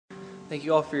Thank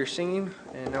you all for your singing,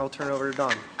 and now I'll turn it over to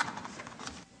Don.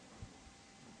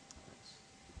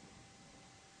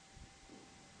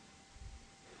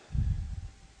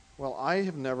 Well, I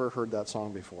have never heard that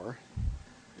song before,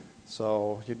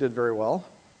 so you did very well.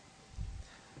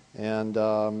 And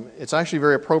it's actually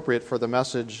very appropriate for the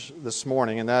message this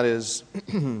morning, and that is,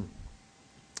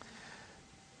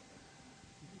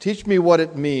 teach me what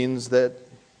it means that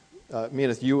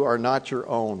meaneth you are not your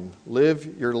own.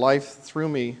 Live your life through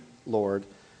me, Lord.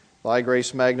 Thy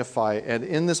grace magnify, and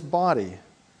in this body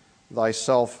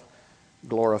thyself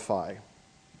glorify.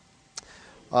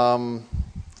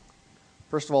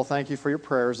 First of all, thank you for your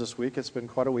prayers this week. It's been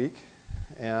quite a week,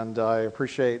 and I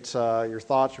appreciate your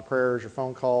thoughts, your prayers, your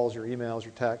phone calls, your emails,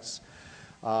 your texts.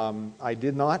 I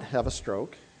did not have a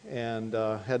stroke and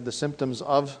had the symptoms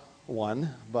of one,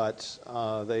 but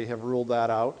they have ruled that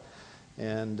out,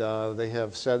 and they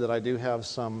have said that I do have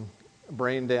some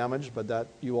brain damage, but that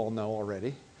you all know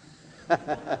already.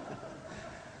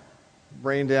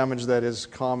 Brain damage that is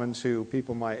common to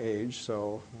people my age,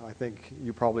 so I think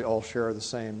you probably all share the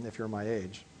same if you're my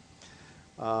age.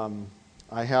 I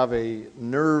have a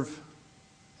nerve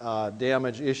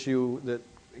damage issue that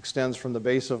extends from the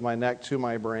base of my neck to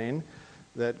my brain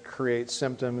that creates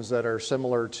symptoms that are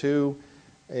similar to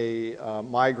a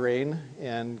migraine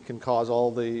and can cause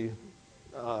all the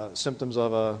symptoms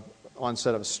of an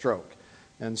onset of a stroke.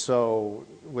 And so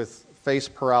with face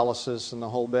paralysis and the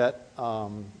whole bit,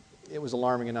 it was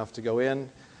alarming enough to go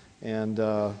in, and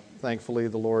thankfully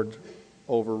the Lord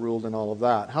overruled in all of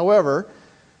that. However,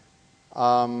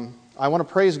 I want to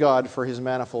praise God for His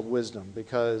manifold wisdom,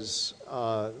 because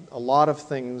a lot of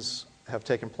things have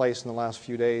taken place in the last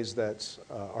few days that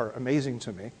are amazing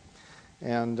to me.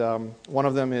 And one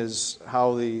of them is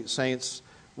how the saints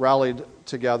rallied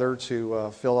together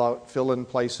to fill in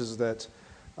places that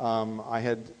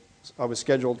I was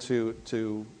scheduled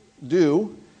to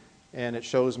do. And it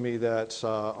shows me that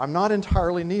I'm not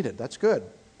entirely needed. That's good.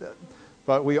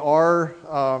 But we are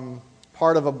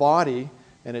part of a body,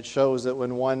 and it shows that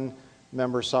when one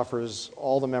member suffers,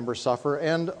 all the members suffer,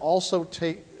 and also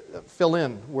fill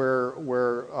in where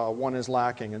one is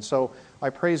lacking. And so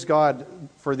I praise God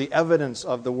for the evidence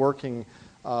of the working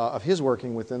of His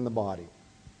working within the body.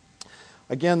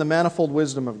 Again, the manifold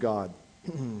wisdom of God.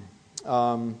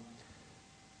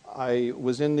 I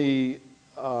was in the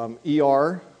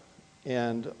ER.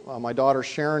 And my daughter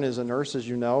Sharon is a nurse, as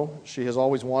you know. She has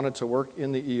always wanted to work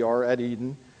in the ER at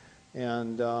Eden.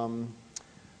 And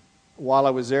while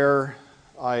I was there,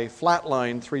 I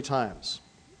flatlined 3 times.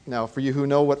 Now, for you who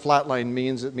know what flatline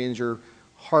means, it means your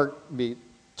heartbeat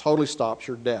totally stops,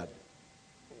 you're dead.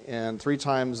 And 3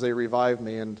 times they revived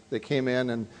me, and they came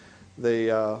in and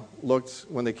they looked,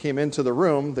 when they came into the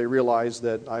room, they realized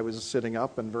that I was sitting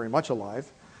up and very much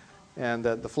alive, and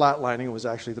that the flatlining was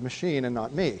actually the machine and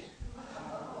not me.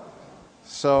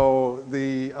 So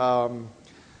the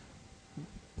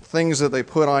things that they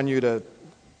put on you to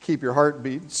keep your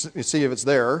heartbeat, see if it's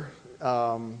there,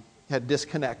 had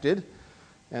disconnected.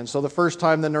 And so the first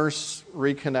time the nurse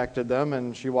reconnected them,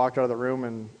 and she walked out of the room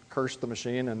and cursed the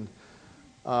machine.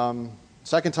 And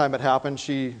second time it happened,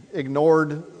 she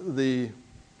ignored the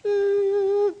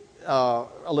a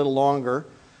little longer,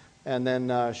 and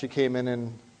then she came in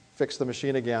and fixed the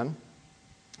machine again.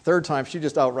 Third time, she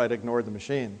just outright ignored the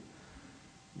machine.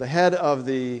 The head of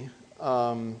the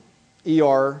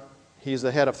ER, he's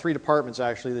the head of 3 departments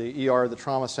actually, the ER, the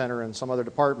trauma center, and some other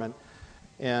department.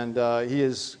 And he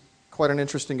is quite an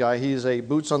interesting guy. He's a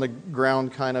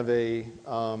boots-on-the-ground kind of a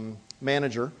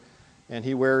manager, and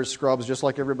he wears scrubs just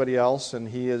like everybody else, and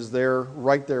he is there,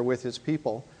 right there with his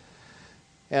people.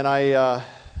 And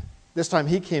this time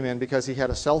he came in because he had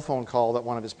a cell phone call that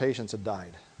one of his patients had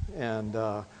died, and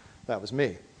that was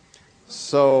me.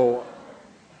 So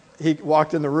he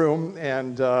walked in the room,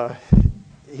 and I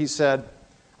said,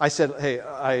 hey,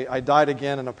 I died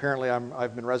again, and apparently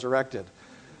I've been resurrected.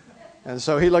 And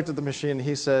so he looked at the machine, and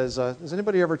he says, has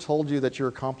anybody ever told you that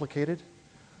you're complicated?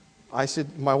 I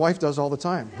said, my wife does all the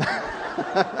time.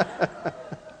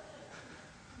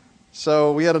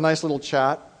 So we had a nice little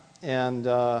chat, and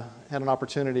had an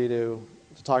opportunity to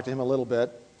talk to him a little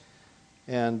bit.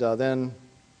 And then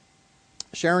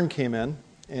Sharon came in,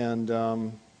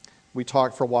 and we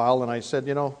talked for a while, and I said,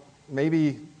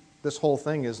 maybe this whole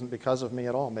thing isn't because of me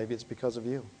at all. Maybe it's because of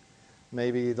you.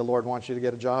 Maybe the Lord wants you to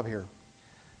get a job here.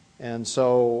 And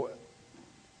so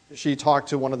she talked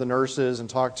to one of the nurses and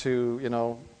talked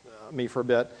to, me for a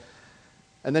bit.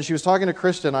 And then she was talking to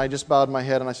Kristen. I just bowed my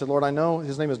head, and I said, Lord, I know,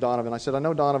 his name is Donovan. I said, I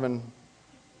know Donovan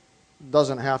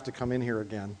doesn't have to come in here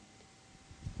again.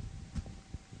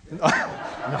 No,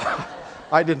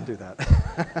 I didn't do that.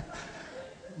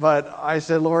 But I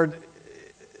said, Lord,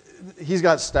 he's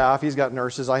got staff, he's got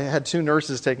nurses. I had 2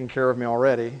 nurses taking care of me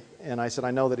already. And I said,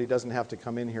 I know that he doesn't have to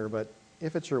come in here, but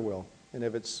if it's your will, and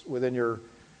if it's within your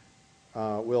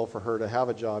will for her to have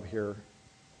a job here,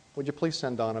 would you please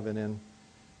send Donovan in?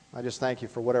 I just thank you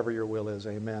for whatever your will is.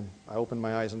 Amen. I opened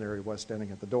my eyes and there he was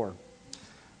standing at the door.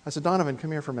 I said, Donovan,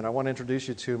 come here for a minute. I want to introduce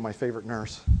you to my favorite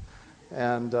nurse.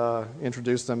 And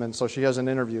introduce them. And so she has an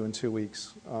interview in 2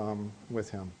 weeks with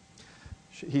him.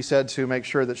 He said to make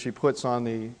sure that she puts on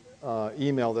the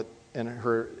email that in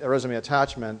her resume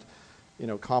attachment,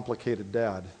 complicated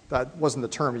dad. That wasn't the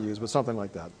term he used, but something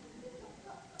like that.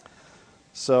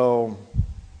 So,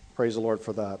 praise the Lord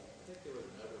for that. I think there was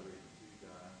another reason too,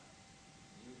 John.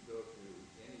 You go through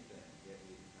anything to get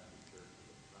me to come to church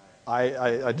with a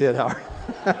I did, Howard.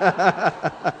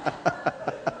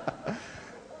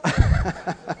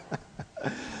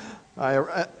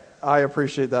 I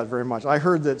appreciate that very much. I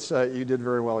heard that you did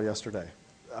very well yesterday.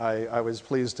 I was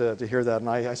pleased to hear that, and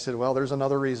I said, well, there's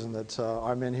another reason that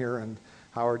I'm in here and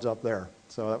Howard's up there.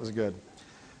 So that was good.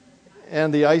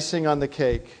 And the icing on the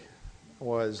cake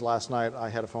was last night I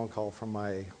had a phone call from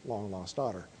my long-lost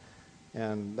daughter.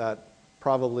 And that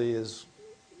probably is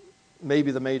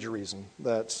maybe the major reason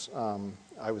that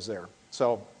I was there.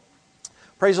 So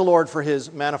praise the Lord for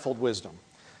his manifold wisdom.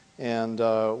 And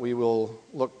we will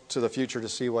look to the future to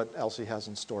see what else he has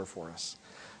in store for us.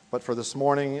 But for this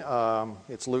morning,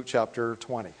 it's Luke chapter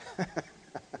 20.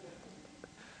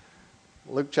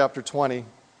 Luke chapter 20.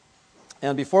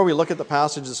 And before we look at the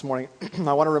passage this morning,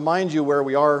 I want to remind you where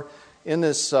we are in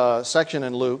this section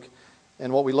in Luke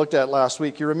and what we looked at last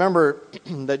week. You remember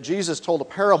that Jesus told a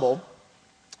parable,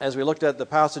 as we looked at the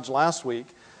passage last week,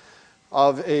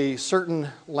 of a certain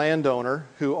landowner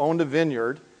who owned a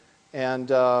vineyard,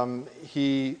 and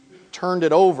he turned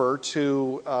it over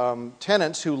to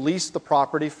tenants who leased the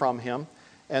property from him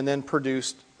and then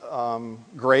produced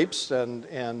grapes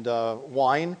and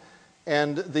wine.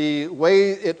 And the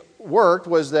way it worked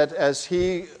was that as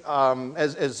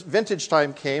vintage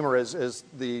time came, or as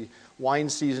the wine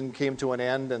season came to an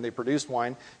end and they produced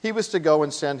wine, he was to go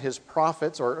and send his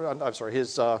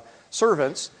his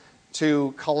servants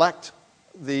to collect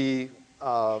the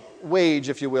wage,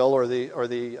 if you will, or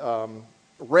the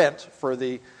rent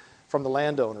from the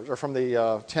landowners or from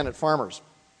the tenant farmers.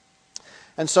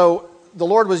 And so the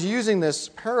Lord was using this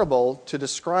parable to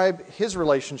describe his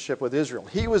relationship with Israel.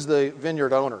 He was the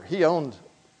vineyard owner. He owned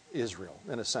Israel,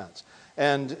 in a sense.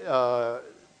 And the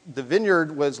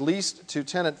vineyard was leased to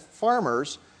tenant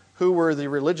farmers who were the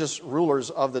religious rulers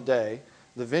of the day.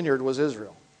 The vineyard was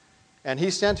Israel. And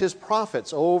he sent his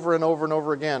prophets over and over and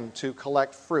over again to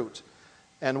collect fruit.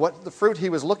 And what the fruit he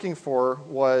was looking for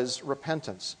was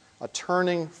repentance, a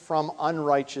turning from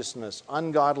unrighteousness,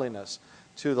 ungodliness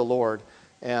to the Lord.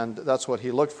 And that's what he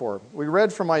looked for. We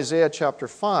read from Isaiah chapter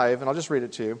 5, and I'll just read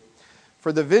it to you.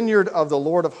 For the vineyard of the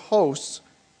Lord of hosts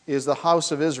is the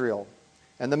house of Israel,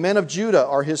 and the men of Judah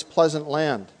are his pleasant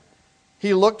land.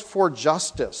 He looked for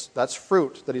justice. That's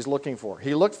fruit that he's looking for.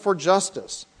 He looked for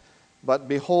justice, but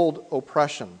behold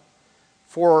oppression.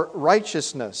 For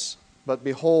righteousness, but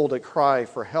behold a cry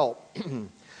for help.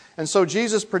 And so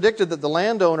Jesus predicted that the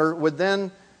landowner would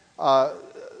then,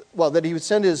 that he would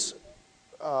send his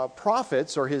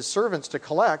prophets or his servants to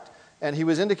collect, and he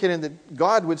was indicating that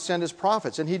God would send his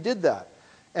prophets, and he did that.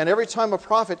 And every time a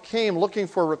prophet came looking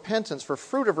for repentance, for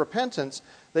fruit of repentance,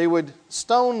 they would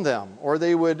stone them, or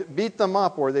they would beat them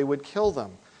up, or they would kill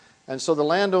them. And so the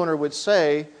landowner would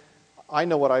say, I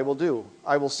know what I will do.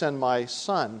 I will send my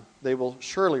son. They will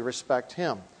surely respect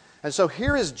him. And so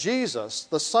here is Jesus,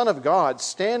 the Son of God,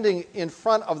 standing in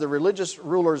front of the religious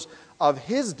rulers of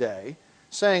his day,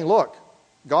 saying, look,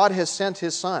 God has sent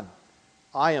his Son.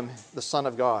 I am the Son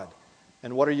of God.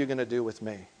 And what are you going to do with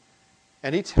me?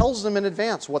 And he tells them in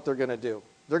advance what they're going to do.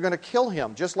 They're going to kill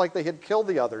him, just like they had killed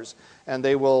the others, and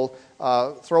they will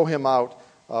throw him out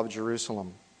of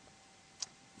Jerusalem.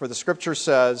 For the scripture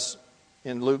says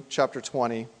in Luke chapter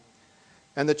 20,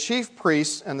 and the chief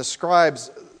priests and the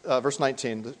scribes, verse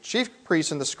 19, the chief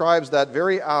priests and the scribes that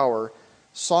very hour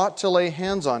sought to lay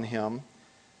hands on him,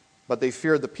 but they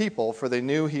feared the people, for they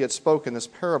knew he had spoken this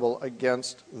parable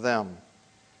against them.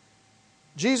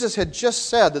 Jesus had just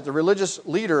said that the religious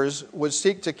leaders would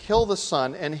seek to kill the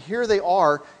Son, and here they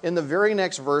are in the very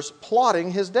next verse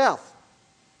plotting his death,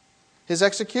 his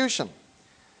execution.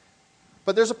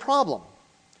 But there's a problem.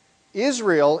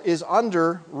 Israel is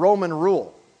under Roman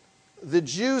rule. The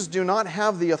Jews do not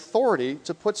have the authority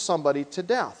to put somebody to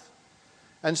death.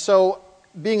 And so,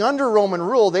 being under Roman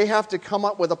rule, they have to come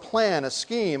up with a plan, a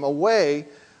scheme, a way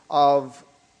of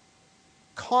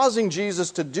causing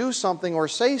Jesus to do something or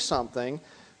say something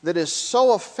that is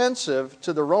so offensive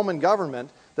to the Roman government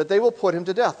that they will put him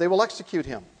to death. They will execute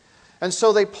him. And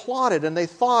so they plotted and they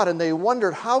thought and they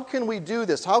wondered, how can we do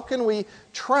this? How can we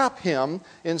trap him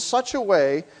in such a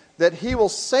way that he will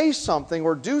say something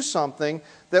or do something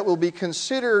that will be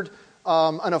considered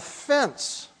an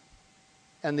offense,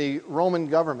 and the Roman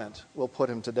government will put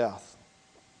him to death?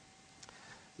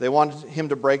 They wanted him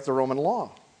to break the Roman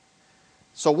law.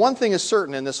 So one thing is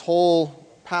certain in this whole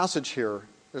passage here,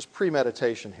 there's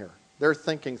premeditation here. They're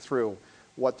thinking through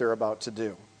what they're about to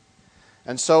do.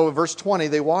 And so, verse 20,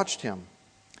 they watched him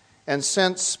and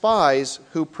sent spies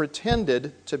who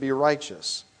pretended to be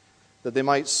righteous, that they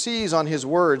might seize on his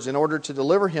words in order to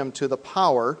deliver him to the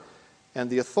power and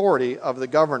the authority of the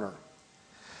governor.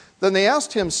 Then they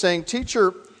asked him, saying,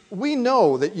 Teacher, we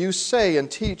know that you say and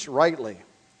teach rightly,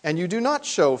 and you do not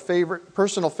show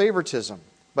personal favoritism,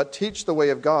 but teach the way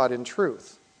of God in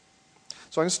truth.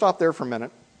 So I'm going to stop there for a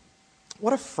minute.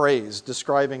 What a phrase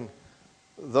describing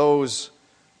those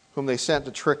whom they sent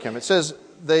to trick him. It says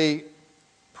they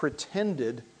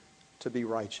pretended to be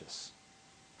righteous.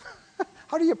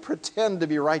 How do you pretend to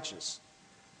be righteous?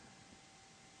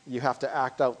 You have to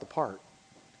act out the part.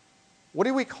 What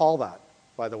do we call that,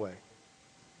 by the way?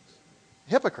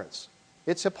 Hypocrites.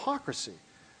 It's hypocrisy.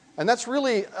 And that's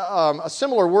really a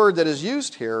similar word that is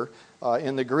used here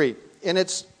in the Greek. And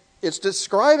it's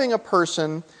describing a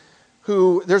person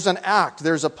who, there's an act,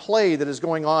 there's a play that is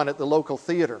going on at the local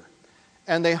theater.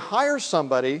 And they hire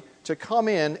somebody to come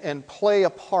in and play a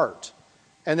part.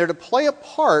 And they're to play a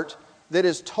part that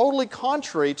is totally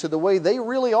contrary to the way they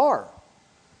really are.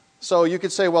 So you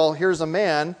could say, well, here's a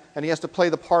man, and he has to play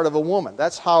the part of a woman.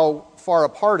 That's how far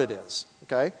apart it is.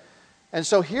 Okay? And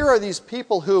so here are these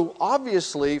people who,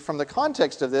 obviously, from the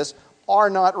context of this, are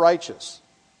not righteous.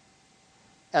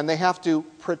 And they have to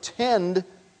pretend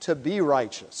to be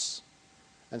righteous.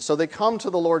 And so they come to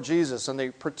the Lord Jesus and they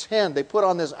pretend, they put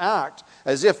on this act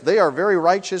as if they are very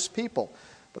righteous people.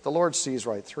 But the Lord sees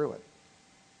right through it.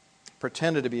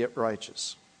 Pretended to be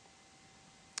righteous.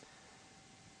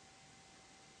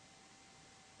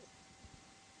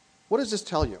 What does this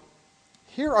tell you?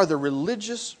 Here are the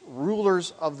religious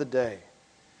rulers of the day.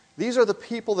 These are the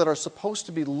people that are supposed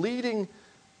to be leading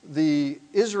the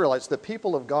Israelites, the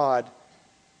people of God,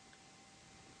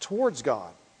 towards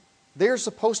God. They're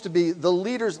supposed to be the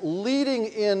leaders leading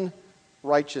in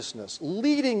righteousness,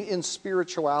 leading in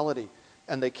spirituality,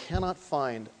 and they cannot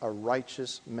find a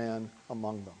righteous man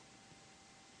among them.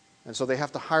 And so they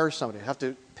have to hire somebody, have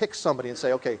to pick somebody and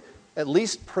say, okay, at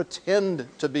least pretend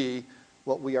to be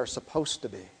what we are supposed to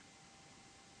be.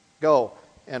 Go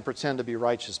and pretend to be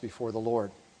righteous before the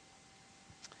Lord.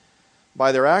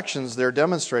 By their actions, they're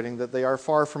demonstrating that they are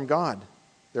far from God.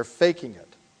 They're faking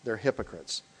it. They're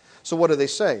hypocrites. So what do they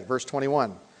say? Verse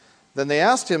 21. Then they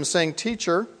asked him, saying,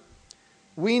 Teacher,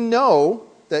 we know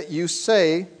that you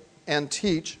say and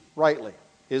teach rightly.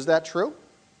 Is that true?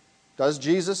 Does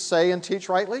Jesus say and teach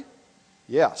rightly?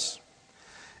 Yes.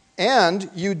 And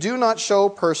you do not show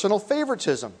personal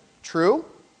favoritism. True?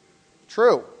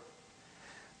 True.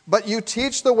 But you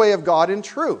teach the way of God in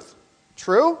truth.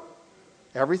 True?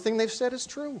 Everything they've said is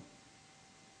true.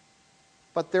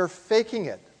 But they're faking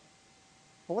it.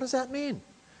 Well, what does that mean?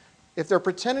 If they're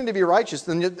pretending to be righteous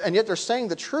and yet they're saying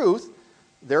the truth,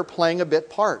 they're playing a bit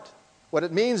part. What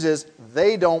it means is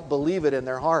they don't believe it in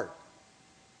their heart.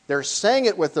 They're saying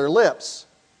it with their lips,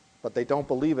 but they don't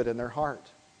believe it in their heart.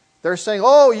 They're saying,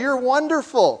 oh, you're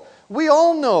wonderful. We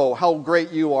all know how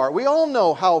great you are. We all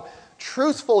know how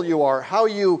truthful you are, how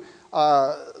you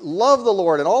love the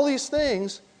Lord and all these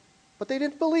things, but they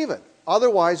didn't believe it.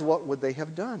 Otherwise, what would they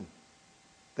have done?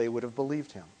 They would have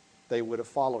believed him. They would have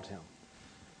followed him.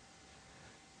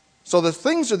 So the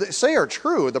things that they say are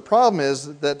true. The problem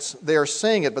is that they are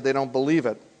saying it, but they don't believe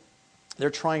it.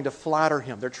 They're trying to flatter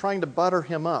him. They're trying to butter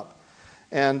him up.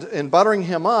 And in buttering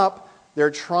him up,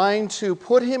 they're trying to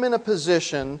put him in a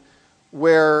position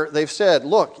where they've said,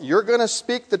 look, you're going to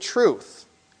speak the truth.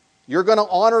 You're going to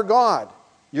honor God.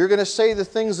 You're going to say the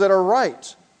things that are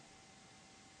right.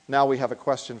 Now we have a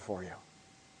question for you.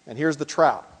 And here's the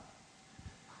trap.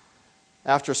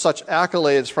 After such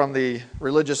accolades from the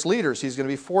religious leaders, he's going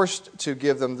to be forced to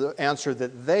give them the answer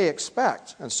that they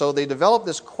expect. And so they develop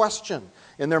this question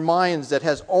in their minds that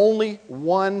has only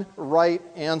one right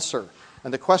answer.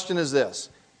 And the question is this: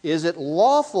 is it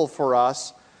lawful for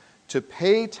us to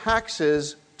pay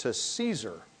taxes to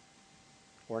Caesar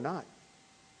or not?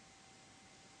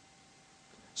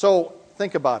 So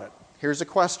think about it. Here's a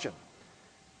question.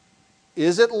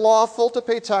 Is it lawful to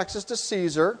pay taxes to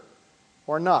Caesar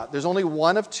or not? There's only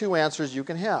one of two answers you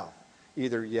can have.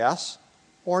 Either yes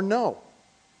or no.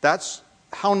 That's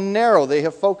how narrow they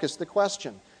have focused the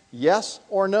question. Yes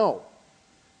or no?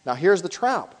 Now here's the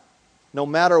trap. No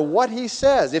matter what he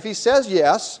says, if he says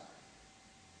yes,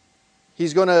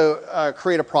 he's going to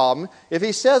create a problem. If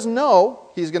he says no,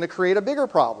 he's going to create a bigger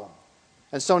problem.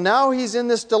 And so now he's in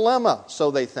this dilemma,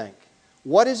 so they think.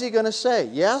 What is he going to say?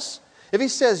 Yes? If he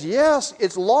says yes,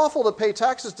 it's lawful to pay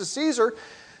taxes to Caesar,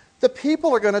 the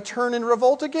people are going to turn in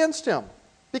revolt against him.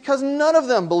 Because none of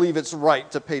them believe it's right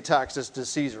to pay taxes to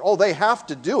Caesar. Oh, they have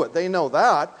to do it. They know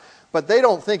that. But they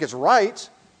don't think it's right.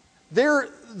 They're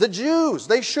the Jews.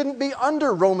 They shouldn't be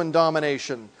under Roman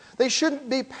domination. They shouldn't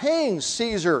be paying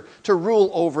Caesar to rule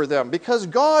over them because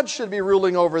God should be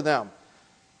ruling over them.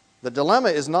 The dilemma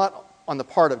is not on the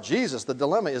part of Jesus. The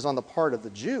dilemma is on the part of the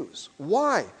Jews.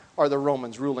 Why are the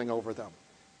Romans ruling over them?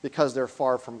 Because they're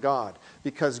far from God.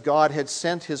 Because God had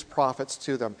sent his prophets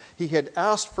to them. He had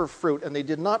asked for fruit and they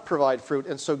did not provide fruit.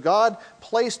 And so God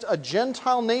placed a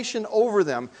Gentile nation over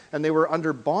them and they were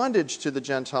under bondage to the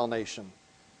Gentile nation.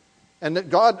 And that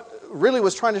God really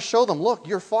was trying to show them, look,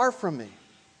 you're far from me.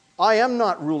 I am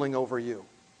not ruling over you.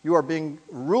 You are being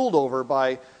ruled over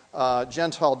by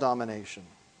Gentile domination.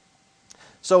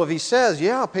 So if he says,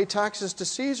 yeah, pay taxes to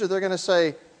Caesar, they're going to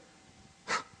say,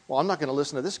 well, I'm not going to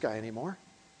listen to this guy anymore.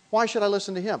 Why should I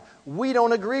listen to him? We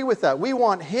don't agree with that. We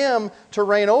want him to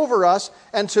reign over us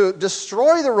and to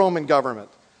destroy the Roman government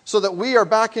so that we are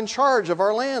back in charge of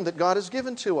our land that God has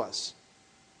given to us.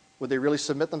 Would they really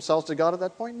submit themselves to God at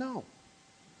that point? No.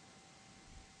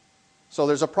 So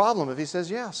there's a problem if he says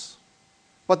yes.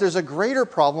 But there's a greater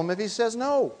problem if he says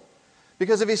no.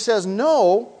 Because if he says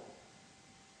no,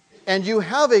 and you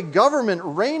have a government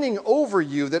reigning over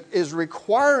you that is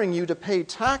requiring you to pay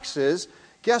taxes,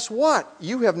 guess what?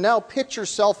 You have now pit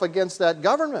yourself against that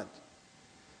government.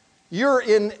 You're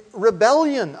in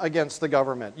rebellion against the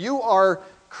government. You are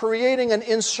creating an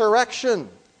insurrection.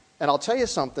 And I'll tell you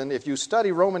something, if you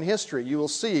study Roman history, you will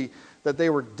see that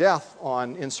they were death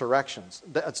on insurrections.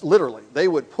 That's literally, they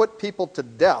would put people to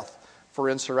death for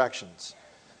insurrections.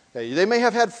 They may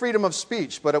have had freedom of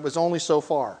speech, but it was only so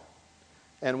far.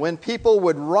 And when people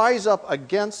would rise up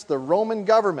against the Roman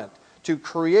government to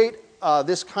create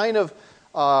this kind of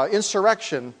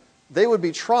insurrection, they would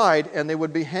be tried and they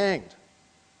would be hanged.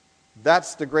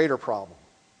 That's the greater problem.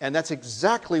 And that's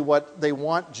exactly what they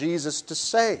want Jesus to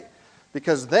say.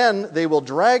 Because then they will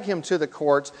drag him to the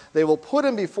courts, they will put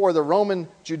him before the Roman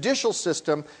judicial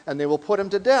system, and they will put him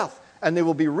to death. And they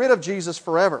will be rid of Jesus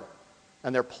forever.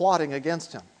 And they're plotting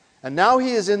against him. And now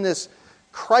he is in this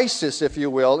crisis, if you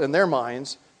will, in their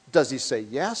minds. Does he say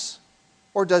yes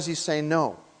or does he say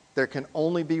no? There can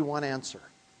only be one answer.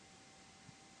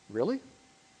 Really?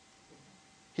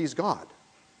 He's God.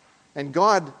 And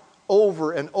God,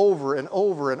 over and over and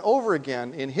over and over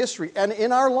again in history and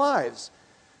in our lives,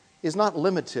 is not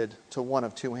limited to one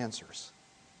of two answers.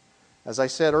 As I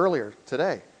said earlier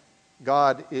today,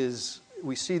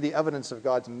 we see the evidence of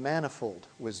God's manifold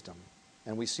wisdom,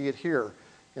 and we see it here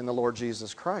in the Lord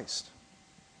Jesus Christ.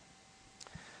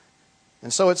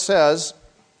 And so it says,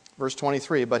 verse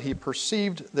 23, but he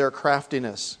perceived their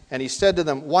craftiness, and he said to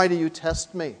them, why do you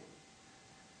test me?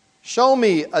 Show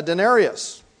me a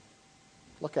denarius.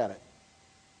 Look at it.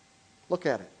 Look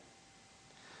at it.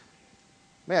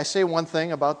 May I say one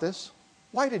thing about this?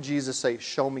 Why did Jesus say,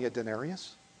 show me a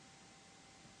denarius?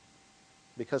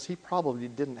 Because he probably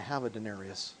didn't have a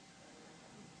denarius.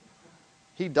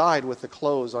 He died with the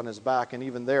clothes on his back, and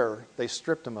even there, they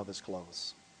stripped him of his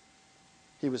clothes.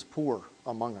 He was poor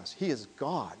among us. He is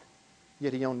God,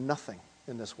 yet he owned nothing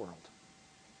in this world.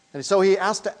 And so he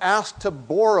has to ask to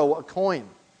borrow a coin.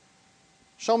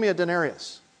 Show me a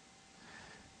denarius.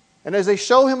 And as they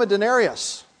show him a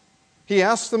denarius, he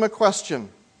asks them a question.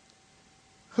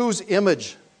 Whose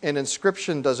image and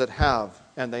inscription does it have?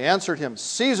 And they answered him,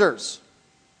 Caesar's.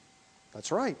 That's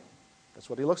right. That's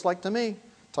what he looks like to me.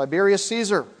 Tiberius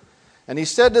Caesar. And he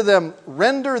said to them,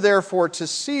 render therefore to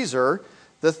Caesar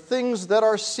the things that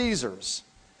are Caesar's,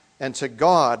 and to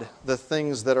God the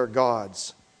things that are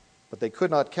God's. But they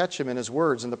could not catch him in his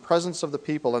words in the presence of the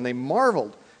people, and they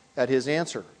marveled at his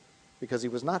answer, because he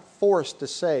was not forced to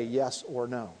say yes or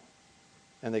no.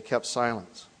 And they kept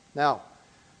silence. Now,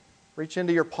 reach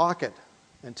into your pocket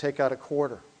and take out a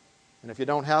quarter. And if you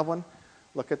don't have one,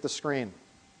 look at the screen,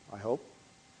 I hope.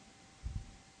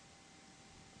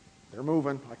 They're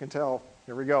moving, I can tell.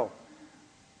 Here we go.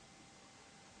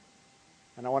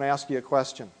 And I want to ask you a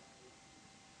question.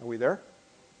 Are we there?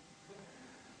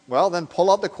 Well, then pull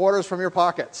out the quarters from your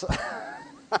pockets.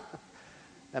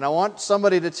 And I want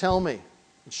somebody to tell me,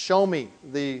 show me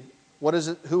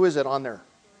who is it on there?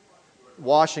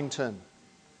 Washington.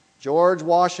 George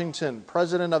Washington,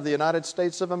 President of the United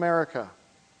States of America.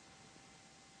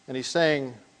 And he's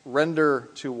saying, render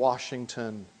to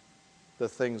Washington the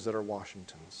things that are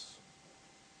Washington's.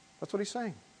 That's what he's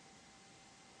saying.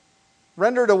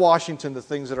 Render to Washington the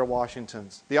things that are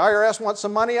Washington's. The IRS wants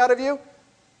some money out of you?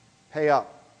 Pay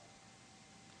up.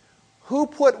 Who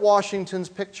put Washington's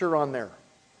picture on there?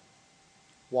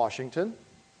 Washington.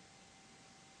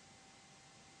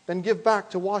 Then give back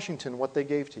to Washington what they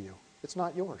gave to you. It's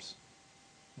not yours.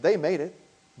 They made it.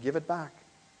 Give it back.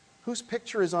 Whose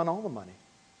picture is on all the money?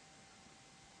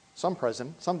 Some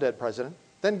president, some dead president.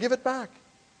 Then give it back.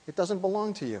 It doesn't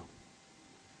belong to you.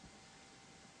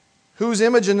 Whose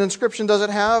image and inscription does it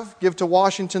have? Give to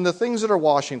Washington the things that are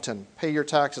Washington. Pay your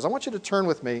taxes. I want you to turn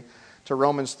with me to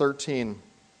Romans 13,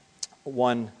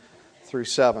 1 through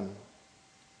 7.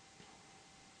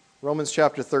 Romans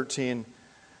chapter 13,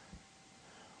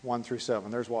 1 through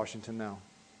 7. There's Washington now.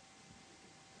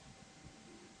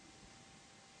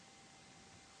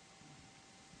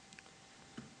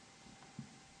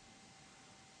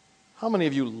 How many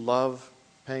of you love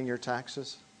paying your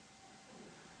taxes?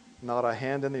 Not a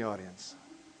hand in the audience.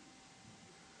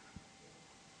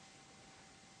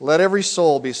 Let every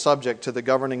soul be subject to the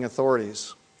governing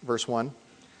authorities. Verse 1.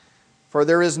 For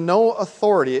there is no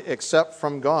authority except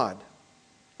from God.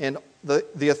 And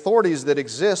the authorities that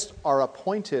exist are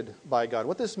appointed by God.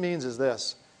 What this means is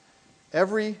this.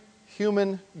 Every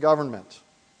human government,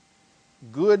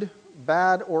 good,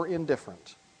 bad, or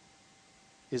indifferent,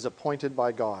 is appointed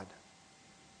by God.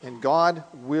 And God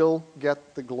will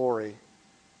get the glory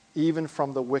even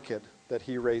from the wicked that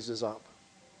he raises up.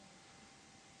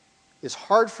 It's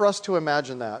hard for us to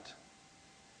imagine that.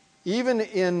 Even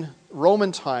in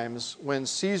Roman times, when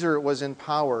Caesar was in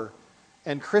power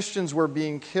and Christians were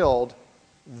being killed,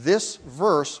 this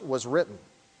verse was written.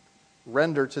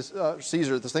 Render to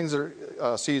Caesar the things that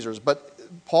are Caesar's. But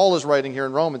Paul is writing here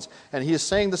in Romans, and he is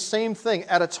saying the same thing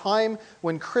at a time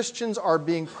when Christians are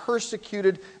being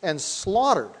persecuted and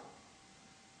slaughtered.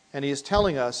 And he is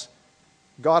telling us,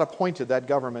 God appointed that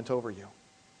government over you.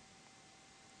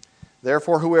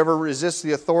 Therefore, whoever resists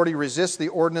the authority resists the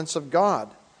ordinance of God,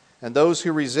 and those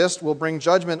who resist will bring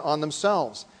judgment on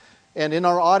themselves. And in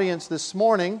our audience this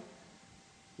morning,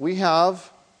 we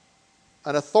have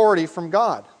an authority from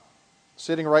God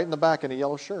sitting right in the back in a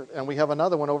yellow shirt, and we have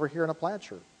another one over here in a plaid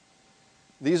shirt.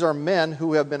 These are men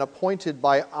who have been appointed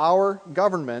by our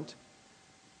government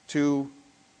to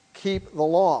keep the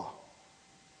law.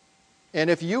 And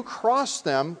if you cross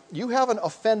them, you haven't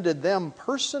offended them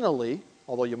personally,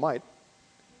 although you might,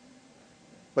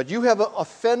 but you have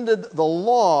offended the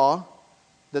law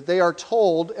that they are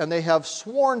told and they have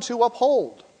sworn to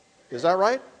uphold. Is that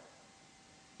right?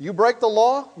 You break the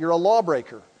law, you're a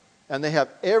lawbreaker. And they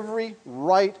have every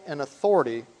right and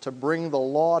authority to bring the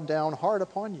law down hard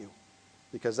upon you,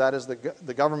 because that is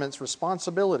the government's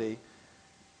responsibility.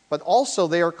 But also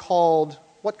they are called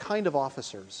what kind of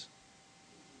officers?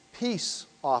 Peace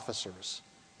officers.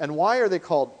 And why are they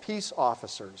called peace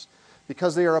officers?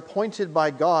 Because they are appointed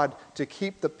by God to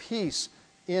keep the peace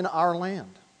in our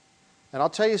land. And I'll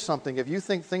tell you something, if you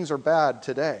think things are bad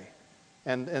today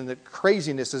and the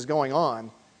craziness is going on,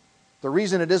 the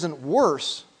reason it isn't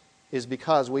worse is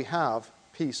because we have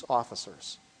peace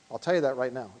officers. I'll tell you that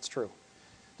right now. It's true.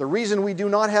 The reason we do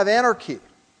not have anarchy,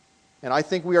 and I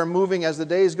think we are moving as the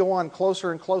days go on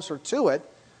closer and closer to it,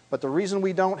 but the reason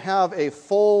we don't have a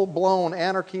full-blown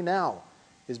anarchy now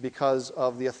is because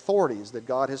of the authorities that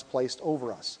God has placed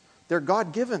over us. They're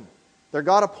God-given. They're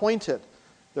God-appointed.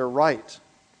 They're right.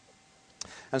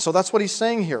 And so that's what he's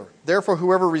saying here. Therefore,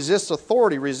 whoever resists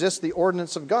authority resists the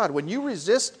ordinance of God. When you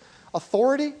resist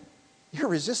authority, you're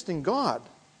resisting God.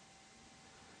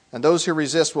 And those who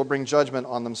resist will bring judgment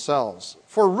on themselves.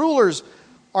 For rulers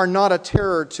are not a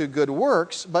terror to good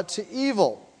works, but to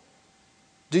evil.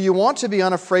 Do you want to be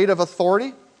unafraid of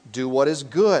authority? Do what is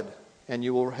good, and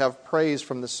you will have praise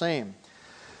from the same.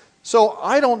 So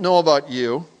I don't know about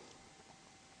you,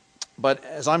 but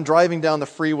as I'm driving down the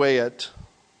freeway at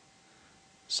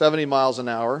 70 miles an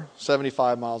hour,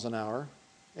 75 miles an hour,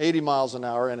 80 miles an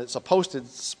hour, and it's a posted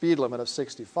speed limit of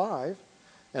 65,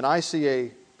 and I see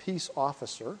a peace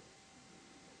officer,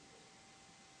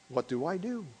 what do I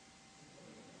do?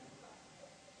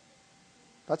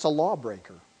 That's a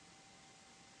lawbreaker.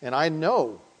 And I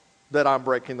know that I'm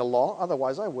breaking the law,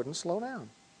 otherwise I wouldn't slow down.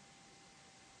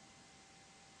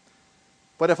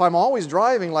 But if I'm always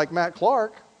driving like Matt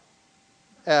Clark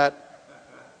at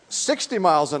 60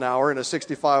 miles an hour in a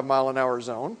 65 mile an hour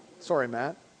zone, sorry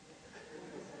Matt,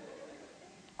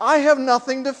 I have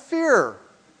nothing to fear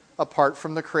apart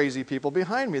from the crazy people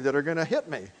behind me that are going to hit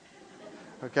me.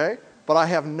 Okay? But I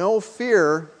have no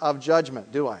fear of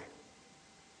judgment, do I?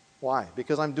 Why?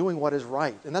 Because I'm doing what is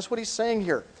right. And that's what he's saying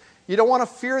here. You don't want to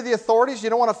fear the authorities. You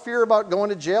don't want to fear about going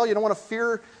to jail. You don't want to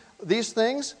fear these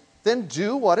things. Then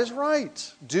do what is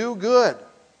right. Do good.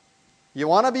 You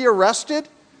want to be arrested?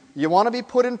 You want to be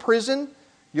put in prison?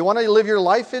 You want to live your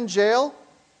life in jail?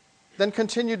 Then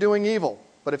continue doing evil.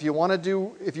 But if you want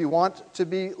to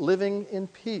be living in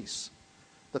peace,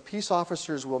 the peace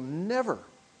officers will never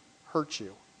hurt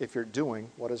you if you're doing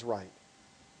what is right.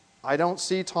 I don't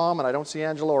see Tom and I don't see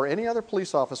Angela or any other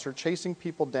police officer chasing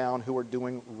people down who are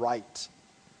doing right.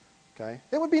 Okay?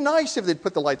 It would be nice if they'd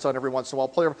put the lights on every once in a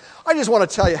while. I just want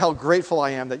to tell you how grateful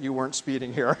I am that you weren't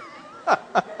speeding here.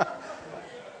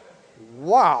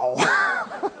 Wow.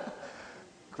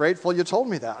 Grateful you told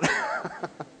me that.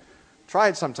 Try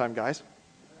it sometime, guys.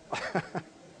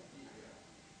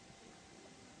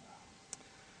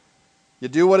 You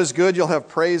do what is good, you'll have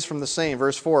praise from the same.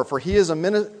 Verse 4, for he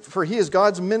is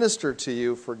God's minister to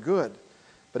you for good.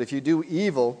 But if you do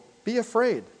evil, be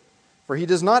afraid. For he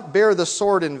does not bear the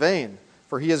sword in vain.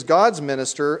 For he is God's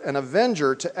minister, an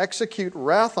avenger to execute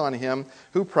wrath on him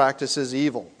who practices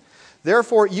evil.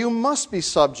 Therefore you must be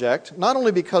subject, not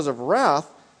only because of wrath,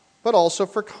 but also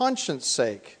for conscience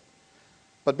sake.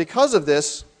 But because of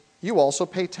this, you also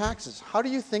pay taxes. How do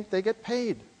you think they get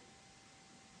paid?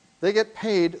 They get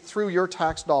paid through your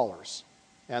tax dollars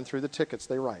and through the tickets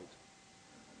they write.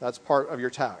 That's part of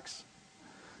your tax.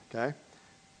 Okay?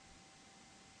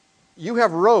 You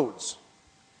have roads.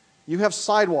 You have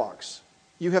sidewalks.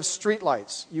 You have street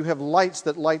lights. You have lights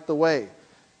that light the way.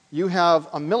 You have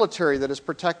a military that is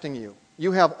protecting you.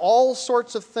 You have all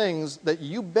sorts of things that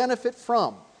you benefit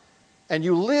from. And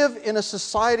you live in a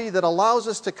society that allows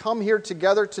us to come here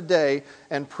together today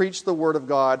and preach the Word of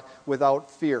God without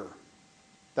fear.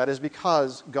 That is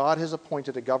because God has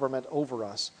appointed a government over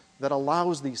us that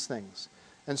allows these things.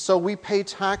 And so we pay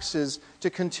taxes to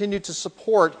continue to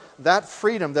support that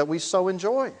freedom that we so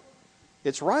enjoy.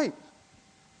 It's right.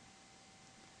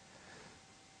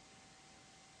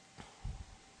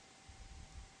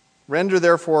 Render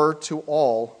therefore to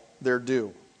all their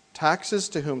due. Taxes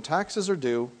to whom taxes are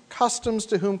due, customs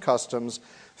to whom customs,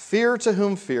 fear to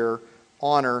whom fear,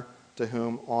 honor to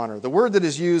whom honor. The word that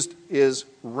is used is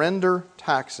render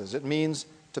taxes. It means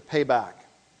to pay back,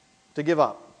 to give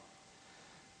up.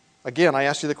 Again, I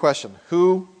ask you the question,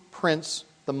 who prints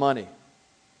the money?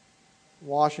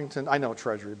 Washington, I know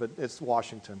Treasury, but it's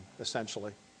Washington,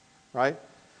 essentially, right?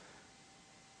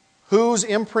 Whose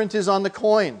imprint is on the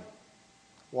coin?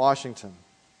 Washington.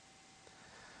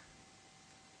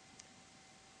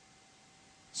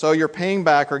 So you're paying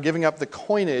back or giving up the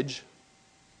coinage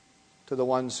to the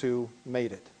ones who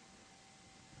made it.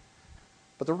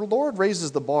 But the Lord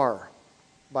raises the bar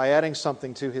by adding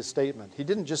something to his statement. He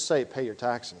didn't just say, pay your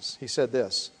taxes. He said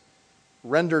this,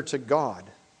 render to God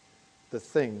the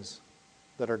things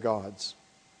that are God's.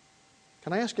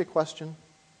 Can I ask you a question?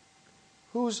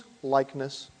 Whose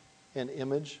likeness and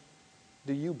image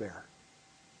do you bear?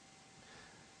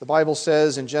 The Bible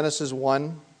says in Genesis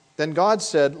 1, then God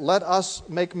said, let us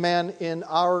make man in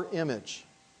our image,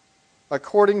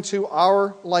 according to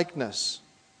our likeness.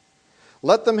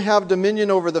 Let them have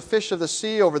dominion over the fish of the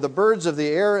sea, over the birds of the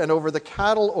air, and over the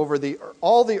cattle, over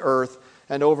all the earth,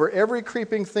 and over every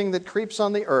creeping thing that creeps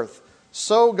on the earth.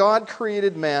 So God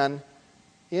created man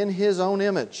in his own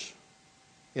image.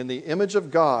 In the image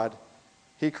of God,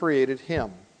 he created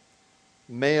him.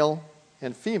 Male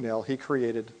and female, he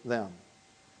created them.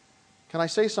 Can I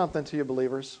say something to you,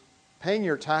 believers? Paying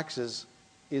your taxes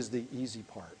is the easy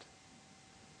part.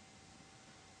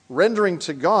 Rendering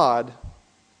to God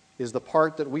is the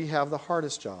part that we have the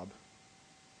hardest job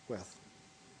with.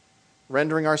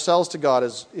 Rendering ourselves to God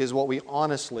is what we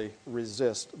honestly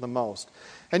resist the most.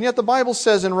 And yet the Bible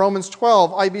says in Romans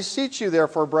 12, I beseech you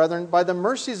therefore, brethren, by the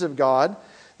mercies of God,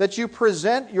 that you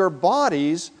present your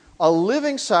bodies a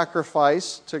living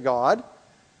sacrifice to God,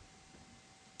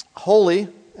 holy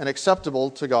and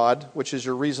acceptable to God, which is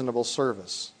your reasonable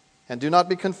service. And do not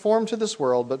be conformed to this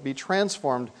world, but be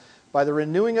transformed by the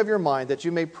renewing of your mind, that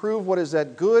you may prove what is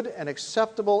that good and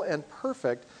acceptable and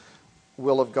perfect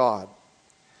will of God.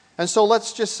 And so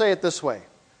let's just say it this way.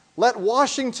 Let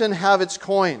Washington have its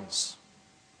coins,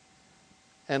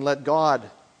 and let God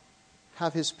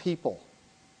have his people.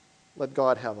 Let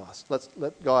God have us.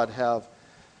 Let God have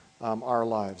our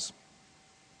lives.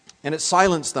 And it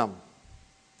silenced them.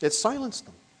 It silenced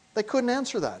them. They couldn't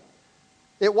answer that.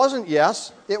 It wasn't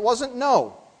yes. It wasn't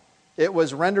no. It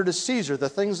was render to Caesar the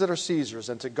things that are Caesar's,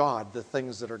 and to God the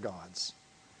things that are God's.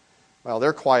 Well,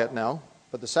 they're quiet now,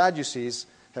 but the Sadducees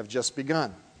have just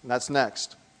begun. And that's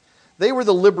next. They were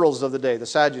the liberals of the day, the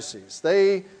Sadducees.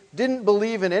 They didn't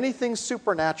believe in anything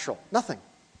supernatural. Nothing.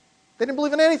 They didn't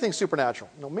believe in anything supernatural.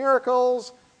 No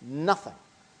miracles, nothing.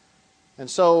 And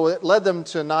so it led them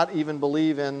to not even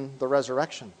believe in the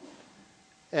resurrection.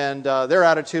 And their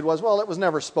attitude was, well, it was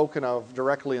never spoken of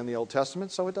directly in the Old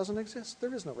Testament, so it doesn't exist.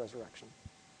 There is no resurrection.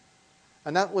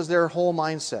 And that was their whole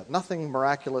mindset. Nothing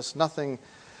miraculous, nothing...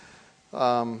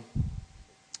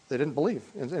 They didn't believe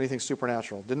in anything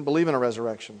supernatural, didn't believe in a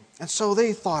resurrection. And so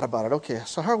they thought about it. Okay,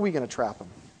 so how are we going to trap them?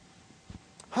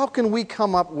 How can we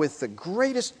come up with the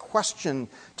greatest question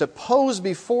to pose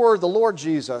before the Lord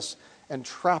Jesus and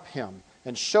trap him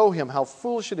and show him how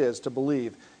foolish it is to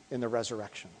believe in the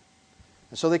resurrection?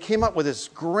 And so they came up with this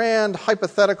grand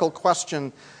hypothetical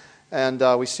question, and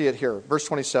we see it here. Verse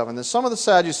 27, "Then some of the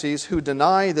Sadducees who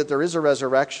deny that there is a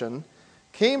resurrection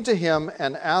came to him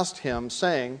and asked him,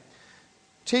 saying,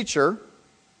 'Teacher,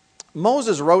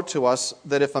 Moses wrote to us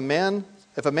that if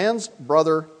a man's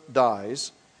brother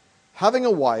dies, having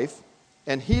a wife,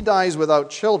 and he dies without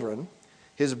children,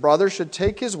 his brother should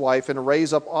take his wife and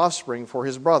raise up offspring for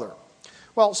his brother.'"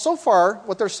 Well, so far,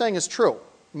 what they're saying is true.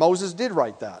 Moses did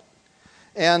write that.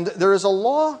 And there is a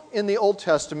law in the Old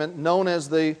Testament known as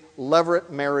the Levirate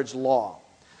marriage law.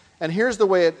 And here's the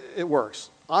way it works.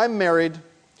 I'm married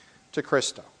to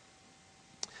Krista.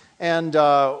 And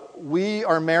we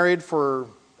are married for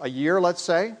a year, let's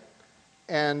say,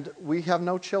 and we have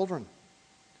no children.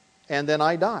 And then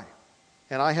I die.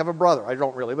 And I have a brother. I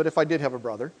don't really, but if I did have a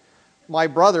brother, my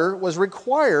brother was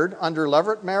required under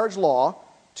Levirate marriage law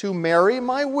to marry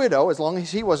my widow, as long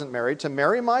as he wasn't married, to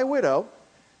marry my widow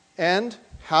and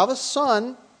have a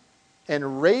son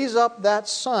and raise up that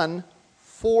son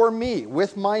for me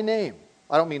with my name.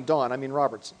 I don't mean Don, I mean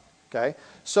Robertson. Okay?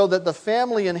 So that the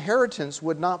family inheritance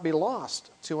would not be lost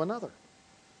to another.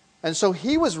 And so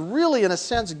he was really, in a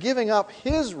sense, giving up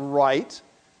his right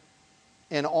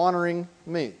and honoring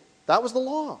me. That was the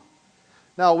law.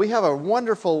 Now, we have a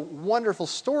wonderful, wonderful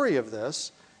story of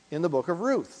this in the book of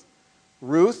Ruth.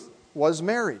 Ruth was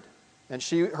married, and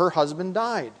her husband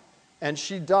died. And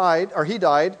he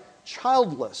died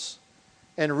childless.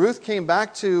 And Ruth came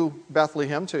back to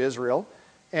Bethlehem, to Israel,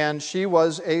 and she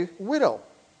was a widow.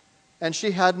 And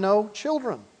she had no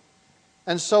children.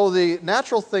 And so the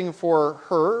natural thing for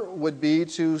her would be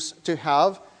to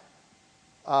have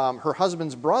her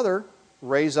husband's brother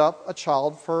raise up a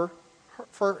child for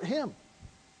him,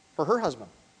 for her husband.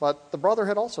 But the brother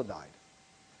had also died.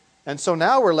 And so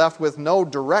now we're left with no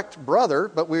direct brother,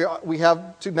 but we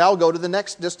have to now go to the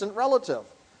next distant relative.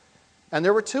 And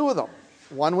there were two of them.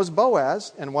 One was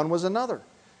Boaz, and one was another.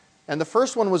 And the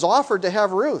first one was offered to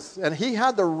have Ruth, and he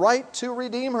had the right to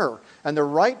redeem her and the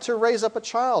right to raise up a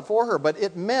child for her. But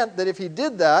it meant that if he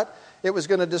did that, it was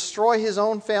going to destroy his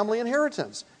own family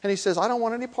inheritance. And he says, I don't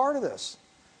want any part of this.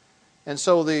 And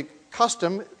so the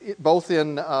custom, both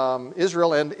in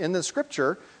Israel and in the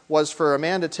Scripture, was for a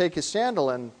man to take his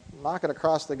sandal and knock it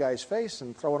across the guy's face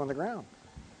and throw it on the ground.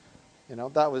 You know,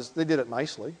 they did it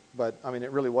nicely, but I mean,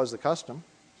 it really was the custom.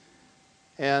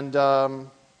 And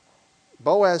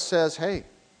Boaz says, hey,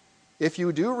 if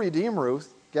you do redeem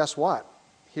Ruth, guess what?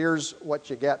 Here's what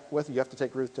you get with it. You have to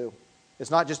take Ruth too.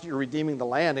 It's not just you're redeeming the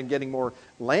land and getting more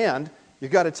land.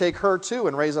 You've got to take her too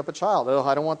and raise up a child. Oh,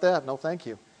 I don't want that. No, thank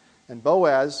you. And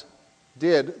Boaz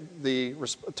took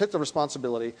the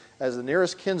responsibility as the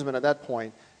nearest kinsman at that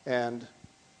point and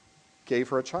gave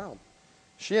her a child.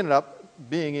 She ended up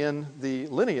being in the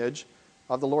lineage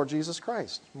of the Lord Jesus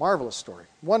Christ. Marvelous story.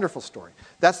 Wonderful story.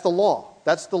 That's the law.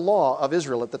 That's the law of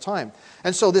Israel at the time.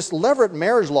 And so this Levirate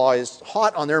marriage law is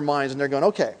hot on their minds, and they're going,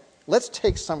 okay, let's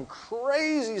take some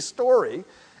crazy story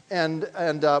and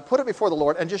put it before the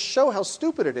Lord and just show how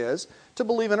stupid it is to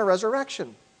believe in a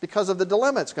resurrection because of the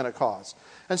dilemma it's going to cause.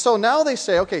 And so now they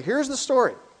say, okay, here's the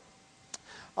story.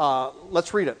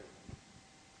 Let's read it.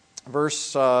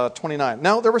 Verse 29.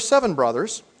 Now there were 7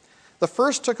 brothers. The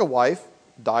first took a wife,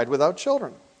 died without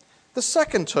children. The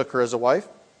second took her as a wife.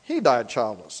 He died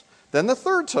childless. Then the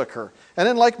third took her. And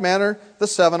in like manner, the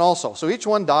 7 also. So each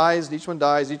one dies, each one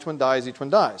dies, each one dies, each one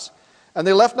dies. And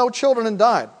they left no children and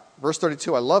died. Verse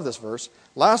 32, I love this verse.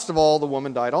 Last of all, the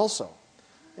woman died also.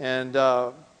 And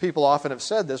people often have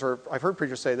said this, or I've heard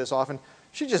preachers say this often,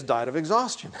 she just died of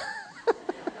exhaustion.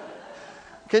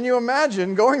 Can you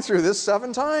imagine going through this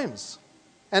 7 times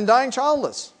and dying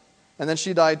childless? And then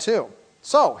she died too.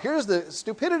 So here's the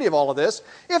stupidity of all of this.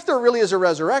 If there really is a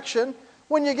resurrection,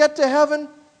 when you get to heaven,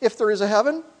 if there is a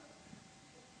heaven,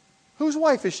 whose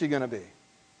wife is she going to be?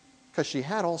 Because she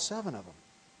had all 7 of them.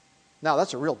 Now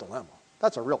that's a real dilemma.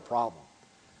 That's a real problem.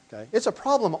 Okay? It's a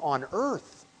problem on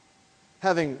earth,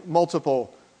 having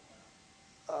multiple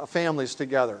families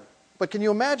together. But can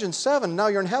you imagine 7? Now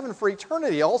you're in heaven for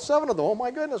eternity, all 7 of them. Oh my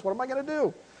goodness, what am I going to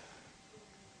do?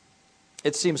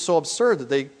 It seems so absurd that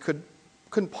they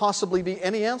couldn't possibly be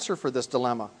any answer for this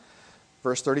dilemma.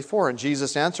 Verse 34, and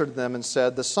Jesus answered them and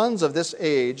said, the sons of this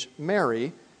age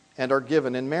marry and are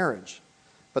given in marriage.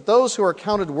 But those who are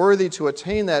counted worthy to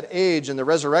attain that age and the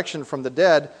resurrection from the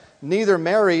dead neither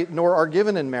marry nor are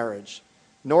given in marriage,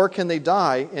 nor can they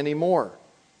die any more.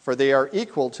 For they are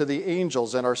equal to the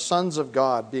angels and are sons of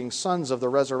God, being sons of the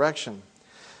resurrection.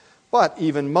 But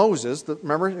even Moses,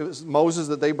 remember it was Moses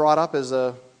that they brought up as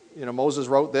Moses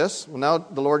wrote this. Well, now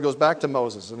the Lord goes back to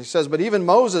Moses. And he says, but even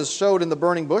Moses showed in the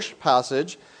burning bush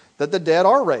passage that the dead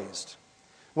are raised.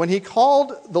 When he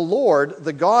called the Lord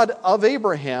the God of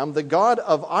Abraham, the God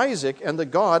of Isaac, and the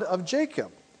God of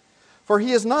Jacob. For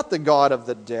he is not the God of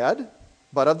the dead,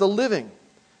 but of the living.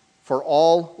 For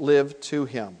all live to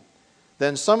him.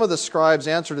 Then some of the scribes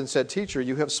answered and said, Teacher,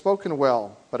 you have spoken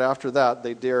well. But after that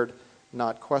they dared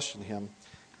not question him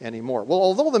anymore. Well,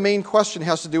 although the main question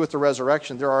has to do with the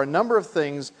resurrection, there are a number of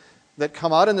things that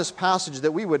come out in this passage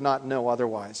that we would not know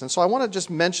otherwise. And so I want to just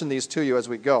mention these to you as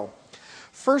we go.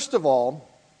 First of all,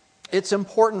 it's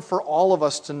important for all of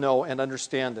us to know and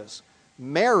understand this.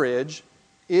 Marriage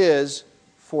is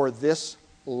for this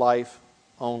life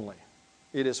only.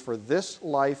 It is for this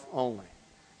life only.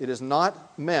 It is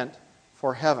not meant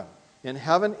for heaven. In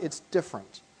heaven, it's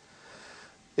different.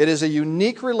 It is a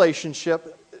unique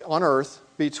relationship on earth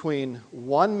between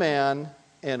one man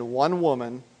and one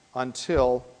woman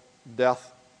until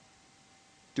death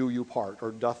do you part,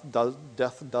 or death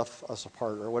doth us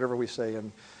apart, or whatever we say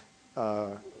in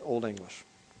Old English.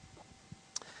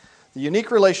 The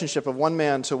unique relationship of one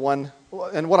man to one,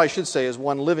 and what I should say is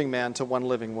one living man to one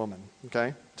living woman,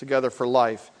 okay, together for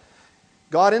life.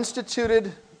 God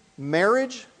instituted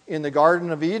marriage in the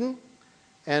Garden of Eden,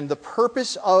 and the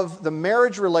purpose of the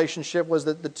marriage relationship was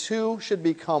that the two should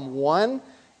become one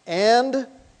and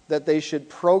that they should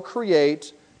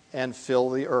procreate and fill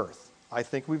the earth. I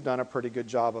think we've done a pretty good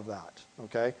job of that,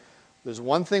 okay? There's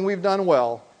one thing we've done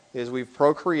well, is we've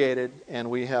procreated and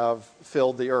we have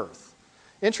filled the earth.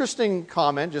 Interesting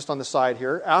comment just on the side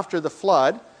here. After the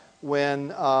flood, when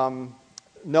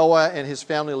Noah and his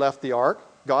family left the ark,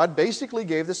 God basically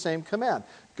gave the same command.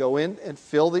 Go in and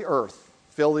fill the earth.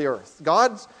 Fill the earth.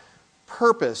 God's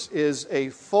purpose is a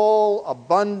full,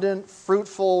 abundant,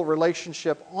 fruitful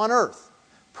relationship on earth.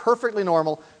 Perfectly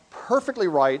normal, perfectly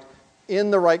right,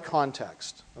 in the right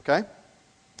context. Okay?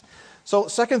 So,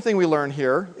 second thing we learn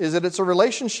here is that it's a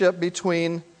relationship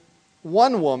between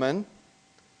one woman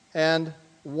and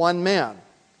one man.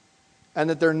 And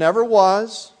that there never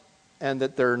was, and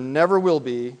that there never will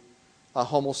be, a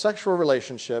homosexual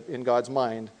relationship in God's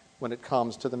mind when it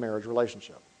comes to the marriage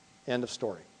relationship. End of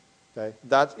story. Okay?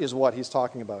 That is what he's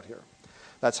talking about here.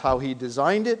 That's how he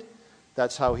designed it.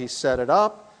 That's how he set it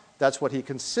up. That's what he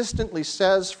consistently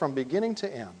says from beginning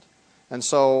to end. And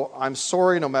so I'm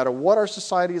sorry, no matter what our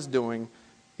society is doing,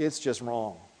 it's just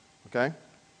wrong. Okay?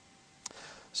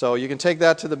 So you can take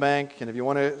that to the bank, and if you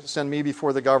want to send me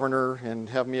before the governor and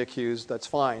have me accused, that's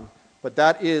fine. But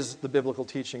that is the biblical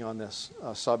teaching on this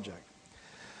subject.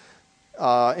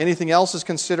 Anything else is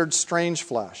considered strange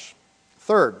flesh.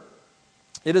 Third,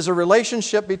 it is a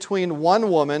relationship between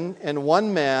one woman and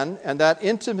one man, and that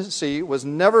intimacy was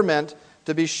never meant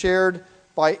to be shared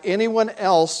by anyone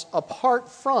else apart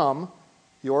from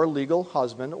your legal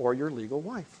husband or your legal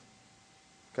wife.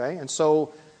 Okay? And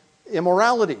so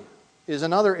immorality is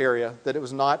another area that it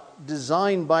was not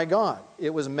designed by God.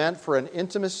 It was meant for an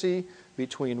intimacy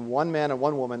between one man and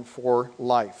one woman for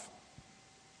life.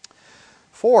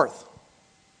 Fourth,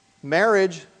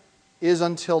 marriage is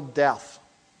until death.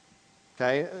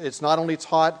 Okay? It's not only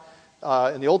taught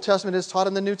in the Old Testament, it's taught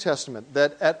in the New Testament,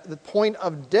 that at the point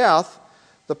of death,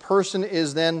 the person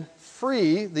is then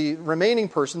free, the remaining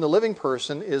person, the living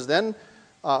person, is then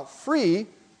free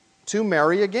to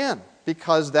marry again,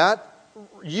 because that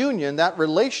union, that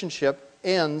relationship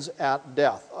ends at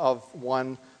death of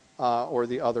one or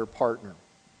the other partner.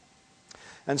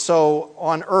 And so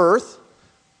on earth,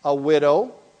 a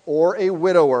widow or a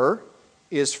widower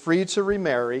is free to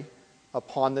remarry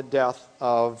upon the death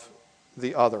of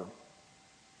the other.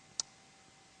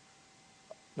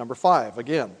 Number 5,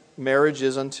 again, marriage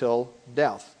is until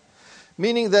death.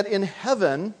 Meaning that in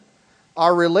heaven,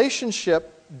 our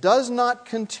relationship does not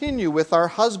continue with our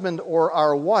husband or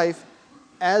our wife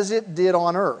as it did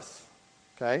on earth.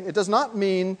 Okay? It does not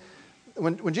mean,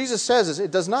 when Jesus says this,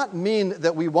 it does not mean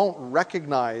that we won't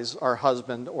recognize our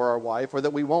husband or our wife, or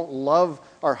that we won't love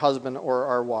our husband or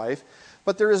our wife,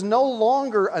 but there is no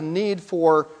longer a need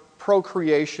for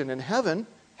procreation in heaven.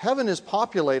 Heaven is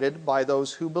populated by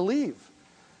those who believe.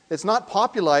 It's not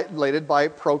populated by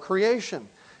procreation.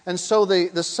 And so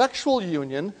the sexual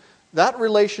union That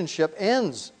relationship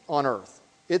ends on earth.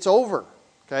 It's over.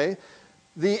 Okay?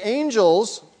 The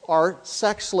angels are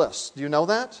sexless. Do you know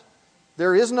that?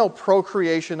 There is no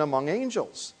procreation among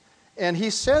angels. And he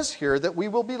says here that we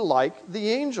will be like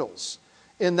the angels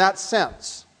in that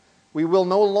sense. We will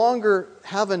no longer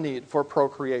have a need for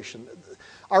procreation.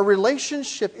 Our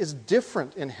relationship is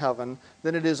different in heaven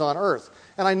than it is on earth.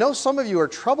 And I know some of you are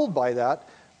troubled by that,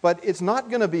 but it's not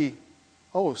going to be,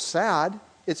 sad.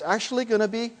 It's actually going to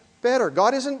be better.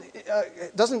 God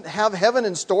doesn't have heaven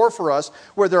in store for us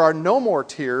where there are no more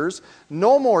tears,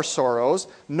 no more sorrows,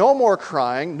 no more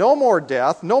crying, no more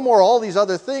death, no more all these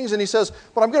other things. And he says,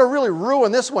 but I'm going to really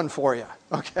ruin this one for you.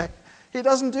 Okay? He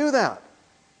doesn't do that.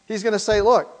 He's going to say,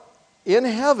 look, in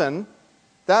heaven,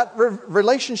 that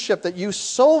relationship that you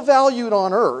so valued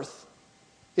on earth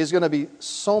is going to be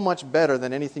so much better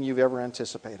than anything you've ever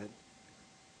anticipated.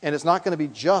 And it's not going to be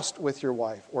just with your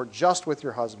wife or just with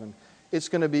your husband. It's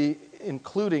going to be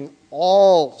including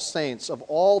all saints of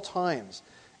all times.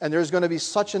 And there's going to be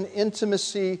such an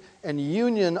intimacy and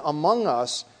union among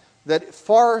us that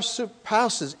far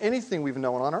surpasses anything we've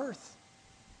known on earth.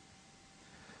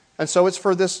 And so it's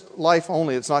for this life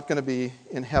only. It's not going to be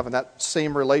in heaven, that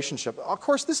same relationship. Of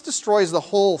course, this destroys the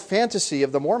whole fantasy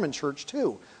of the Mormon church,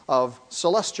 too, of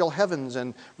celestial heavens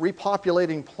and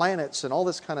repopulating planets and all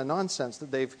this kind of nonsense that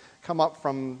they've come up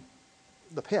from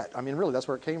the pit. I mean, really, that's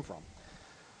where it came from.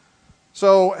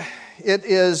 So it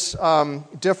is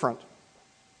different.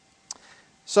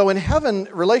 So in heaven,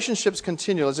 relationships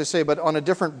continue, as I say, but on a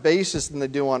different basis than they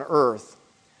do on earth.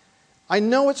 I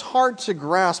know it's hard to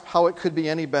grasp how it could be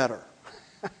any better.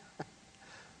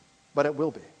 But it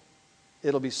will be.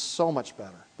 It'll be so much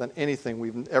better than anything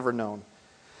we've ever known.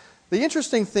 The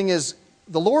interesting thing is,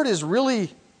 the Lord is really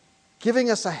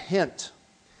giving us a hint.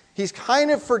 He's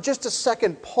kind of, for just a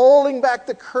second, pulling back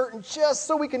the curtain just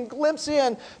so we can glimpse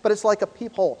in, but it's like a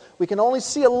peephole. We can only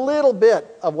see a little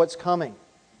bit of what's coming,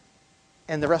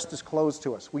 and the rest is closed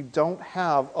to us. We don't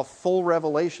have a full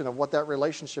revelation of what that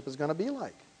relationship is going to be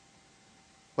like.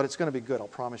 But it's going to be good, I'll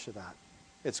promise you that.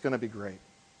 It's going to be great.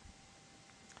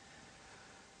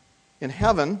 In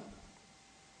heaven,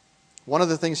 one of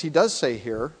the things he does say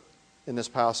here in this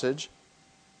passage,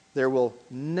 there will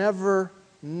never,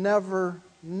 never,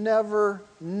 never,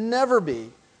 never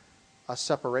be a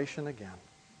separation again.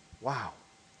 Wow.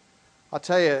 I'll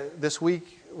tell you, this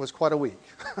week was quite a week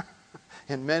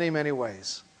in many, many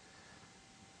ways.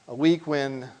 A week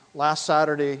when last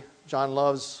Saturday,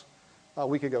 a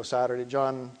week ago Saturday,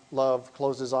 John Love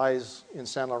closed his eyes in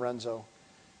San Lorenzo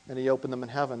and he opened them in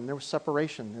heaven. There was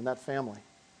separation in that family.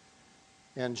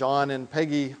 And John and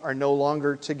Peggy are no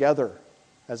longer together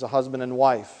as a husband and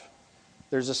wife.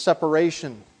 There's a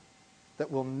separation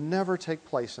that will never take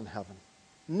place in heaven.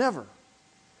 Never.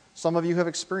 Some of you have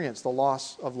experienced the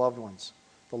loss of loved ones,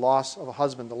 the loss of a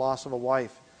husband, the loss of a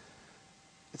wife.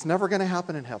 It's never going to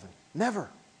happen in heaven. Never.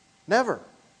 Never.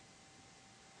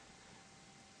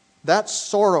 That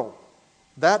sorrow,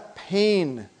 that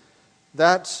pain,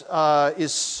 that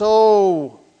is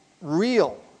so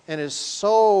real and is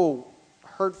so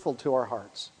hurtful to our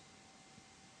hearts,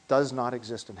 does not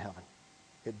exist in heaven.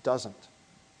 It doesn't.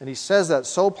 And he says that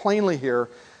so plainly here,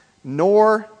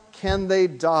 nor can they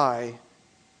die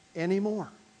anymore.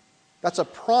 That's a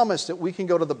promise that we can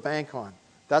go to the bank on.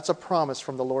 That's a promise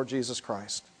from the Lord Jesus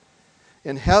Christ.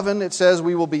 In heaven, it says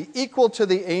we will be equal to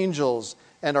the angels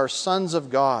and are sons of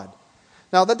God.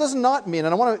 Now, that does not mean,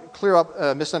 and I want to clear up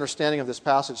a misunderstanding of this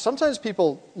passage. Sometimes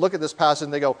people look at this passage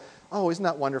and they go, oh, isn't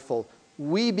that wonderful?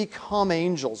 We become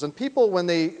angels. And people, when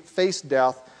they face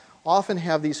death, often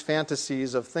have these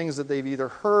fantasies of things that they've either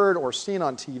heard or seen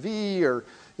on TV or,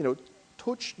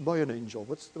 touched by an angel.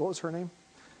 What was her name?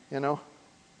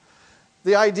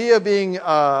 The idea being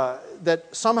that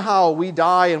somehow we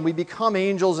die and we become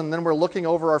angels and then we're looking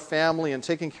over our family and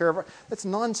taking care of our... That's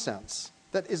nonsense.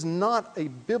 That is not a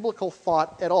biblical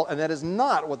thought at all. And that is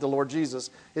not what the Lord Jesus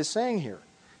is saying here.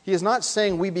 He is not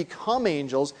saying we become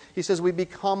angels. He says we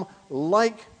become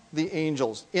like the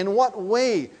angels. In what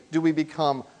way do we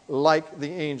become like the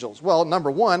angels? Well,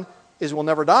 number one is we'll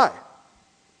never die.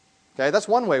 Okay, that's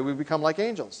one way we become like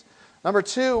angels. Number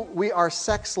two, we are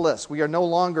sexless. We are no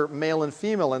longer male and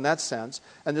female in that sense,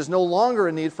 and there's no longer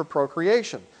a need for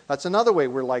procreation. That's another way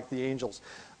we're like the angels.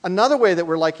 Another way that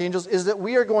we're like angels is that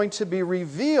we are going to be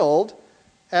revealed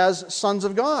as sons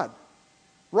of God.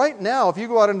 Right now, if you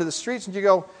go out into the streets and you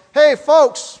go, hey,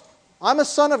 folks, I'm a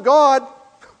son of God,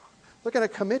 they're going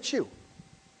to commit you.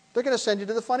 They're going to send you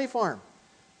to the funny farm.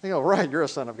 They go, right, you're a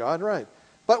son of God, right.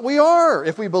 But we are,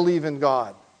 if we believe in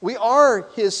God. We are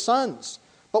His sons.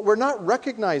 but we're not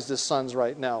recognized as sons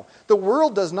right now. The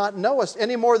world does not know us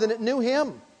any more than it knew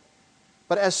him.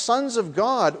 But as sons of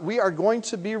God, we are going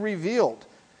to be revealed.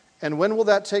 And when will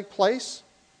that take place?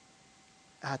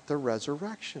 At the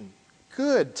resurrection.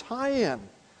 Good tie-in.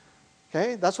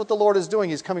 Okay, that's what the Lord is doing.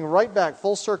 He's coming right back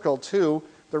full circle to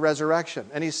the resurrection.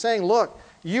 And he's saying, look,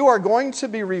 you are going to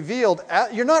be revealed.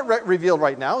 You're not revealed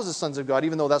right now as the sons of God,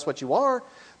 even though that's what you are.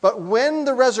 But when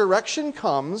the resurrection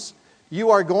comes,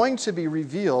 you are going to be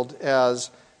revealed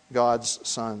as God's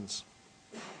sons.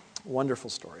 Wonderful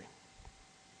story.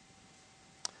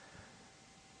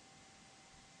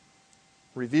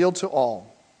 Revealed to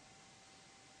all.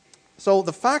 So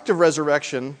the fact of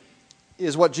resurrection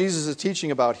is what Jesus is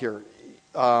teaching about here.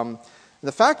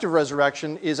 The fact of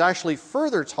resurrection is actually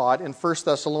further taught in 1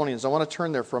 Thessalonians. I want to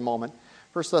turn there for a moment.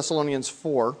 1 Thessalonians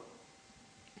 4.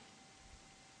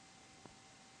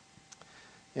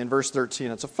 In verse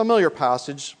 13. It's a familiar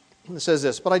passage. It says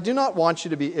this, "But I do not want you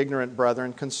to be ignorant,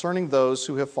 brethren, concerning those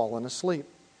who have fallen asleep,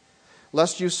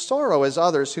 lest you sorrow as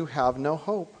others who have no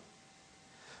hope.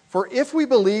 For if we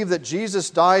believe that Jesus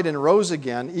died and rose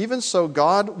again, even so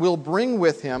God will bring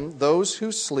with him those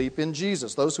who sleep in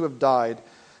Jesus," those who have died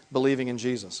believing in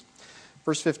Jesus.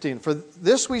 Verse 15, "For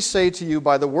this we say to you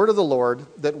by the word of the Lord,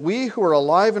 that we who are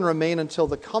alive and remain until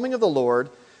the coming of the Lord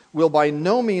will by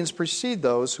no means precede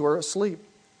those who are asleep.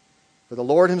 For the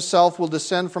Lord himself will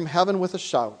descend from heaven with a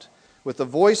shout, with the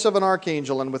voice of an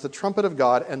archangel, and with the trumpet of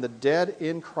God, and the dead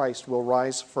in Christ will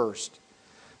rise first.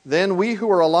 Then we who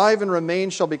are alive and remain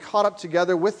shall be caught up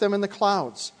together with them in the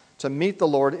clouds to meet the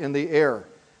Lord in the air,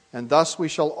 and thus we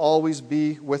shall always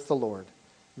be with the Lord.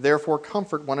 Therefore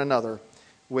comfort one another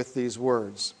with these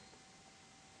words."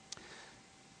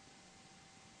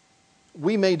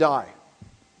 We may die.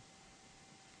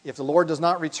 If the Lord does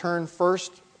not return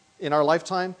first in our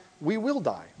lifetime, we will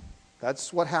die.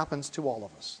 That's what happens to all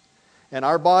of us. And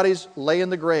our bodies lay in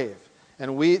the grave.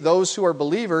 And we, those who are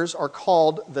believers, are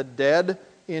called the dead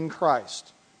in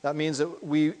Christ. That means that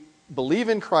we believe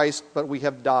in Christ, but we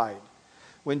have died.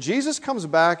 When Jesus comes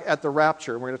back at the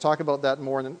rapture, and we're going to talk about that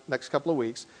more in the next couple of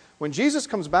weeks. When Jesus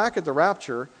comes back at the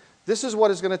rapture, this is what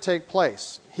is going to take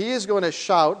place. He is going to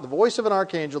shout, the voice of an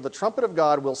archangel, the trumpet of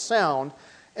God will sound,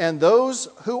 and those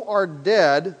who are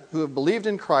dead, who have believed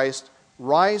in Christ,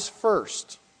 rise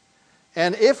first.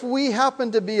 And if we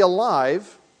happen to be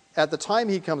alive at the time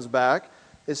he comes back,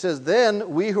 it says,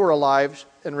 then we who are alive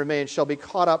and remain shall be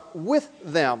caught up with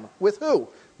them. With who?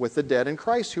 With the dead in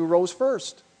Christ who rose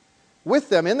first. With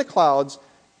them in the clouds,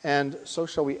 and so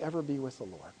shall we ever be with the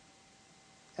Lord.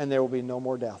 And there will be no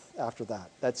more death after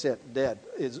that. That's it. Dead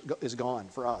is gone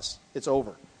for us. It's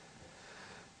over.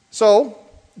 So,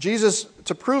 Jesus,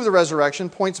 to prove the resurrection,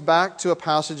 points back to a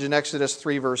passage in Exodus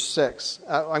 3, verse 6.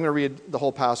 I'm going to read the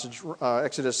whole passage,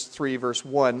 Exodus 3, verse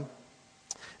 1.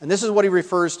 And this is what he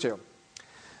refers to.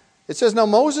 It says, "Now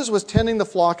Moses was tending the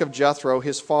flock of Jethro,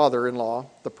 his father-in-law,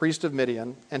 the priest of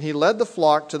Midian, and he led the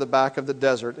flock to the back of the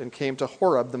desert and came to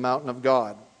Horeb, the mountain of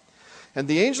God. And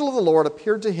the angel of the Lord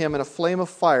appeared to him in a flame of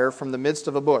fire from the midst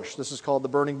of a bush." This is called the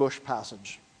burning bush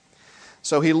passage.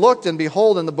 "So he looked, and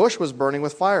behold, and the bush was burning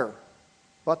with fire,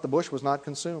 but the bush was not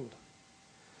consumed.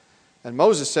 And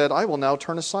Moses said, I will now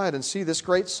turn aside and see this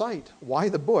great sight, why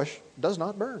the bush does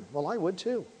not burn." Well, I would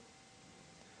too.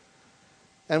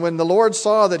 "And when the Lord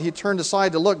saw that he turned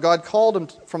aside to look, God called him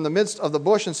from the midst of the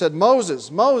bush and said,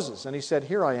 Moses, Moses. And he said,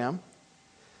 Here I am.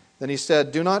 Then he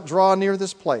said, Do not draw near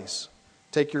this place.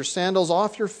 Take your sandals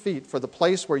off your feet, for the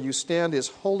place where you stand is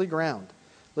holy ground."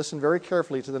 Listen very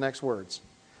carefully to the next words.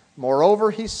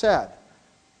 "Moreover, he said,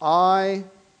 I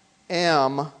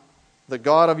am the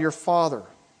God of your father,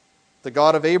 the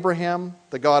God of Abraham,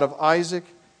 the God of Isaac,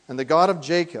 and the God of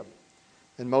Jacob."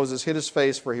 And Moses hid his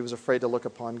face, for he was afraid to look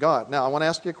upon God. Now, I want to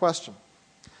ask you a question.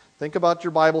 Think about your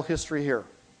Bible history here.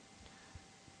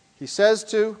 He says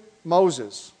to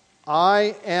Moses,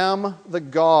 I am the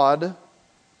God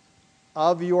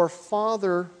of your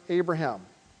father Abraham.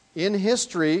 In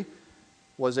history,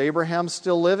 was Abraham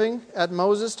still living at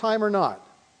Moses' time or not?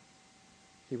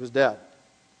 He was dead.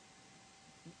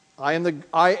 I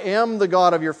am the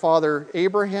God of your father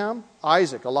Abraham,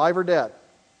 Isaac, alive or dead?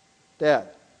 Dead.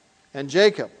 And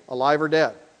Jacob, alive or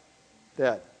dead?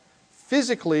 Dead.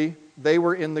 Physically, they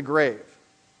were in the grave.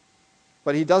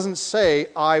 But he doesn't say,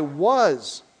 I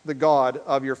was the God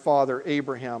of your father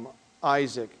Abraham,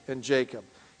 Isaac, and Jacob.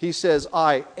 He says,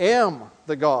 I am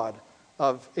the God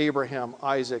of Abraham,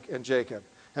 Isaac, and Jacob.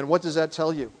 And what does that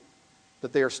tell you?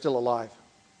 That they are still alive.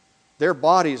 Their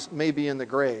bodies may be in the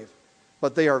grave,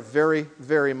 but they are very,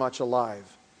 very much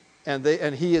alive. And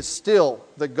he is still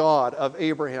the God of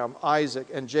Abraham, Isaac,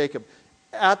 and Jacob.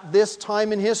 at this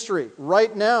time in history,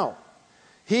 right now.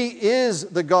 He is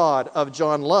the God of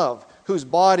John Love, whose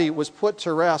body was put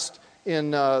to rest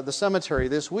in the cemetery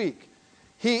this week.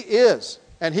 He is,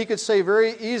 and he could say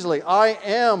very easily, I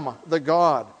am the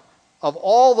God of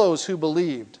all those who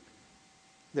believed.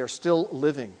 They're still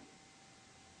living.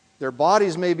 Their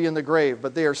bodies may be in the grave,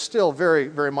 but they are still very,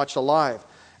 very much alive.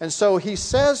 And so he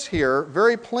says here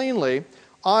very plainly,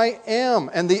 I am.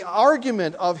 And the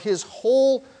argument of his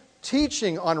whole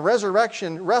teaching on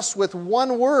resurrection rests with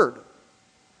one word.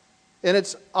 And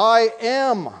it's I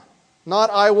am,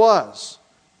 not I was.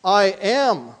 I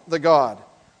am the God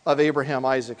of Abraham,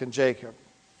 Isaac, and Jacob.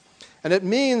 And it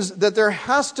means that there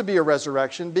has to be a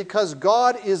resurrection because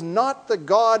God is not the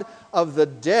God of the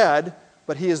dead,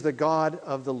 but He is the God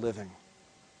of the living.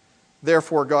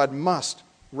 Therefore, God must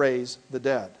raise the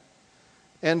dead.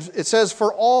 And it says,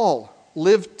 for all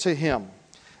live to Him.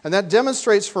 And that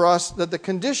demonstrates for us that the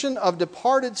condition of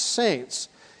departed saints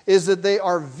is that they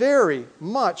are very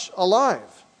much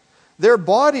alive. Their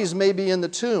bodies may be in the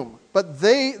tomb, but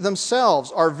they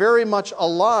themselves are very much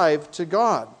alive to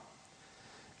God.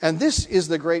 And this is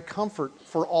the great comfort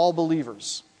for all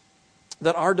believers,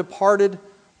 that our departed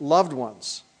loved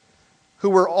ones,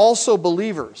 who were also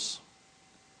believers,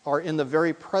 are in the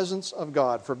very presence of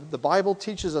God. For the Bible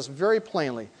teaches us very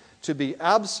plainly, to be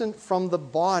absent from the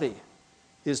body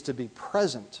is to be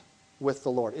present with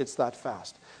the Lord. It's that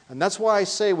fast. And that's why I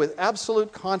say with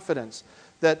absolute confidence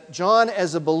that John,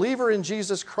 as a believer in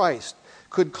Jesus Christ,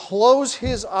 could close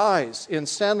his eyes in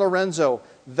San Lorenzo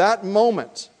that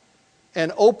moment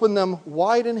and open them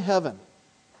wide in heaven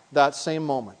that same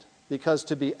moment. Because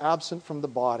to be absent from the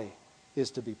body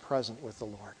is to be present with the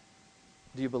Lord.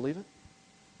 Do you believe it?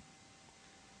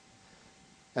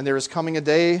 And there is coming a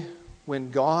day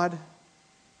when God,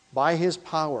 by His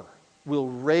power, will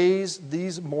raise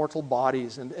these mortal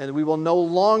bodies, and we will no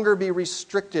longer be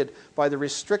restricted by the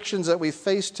restrictions that we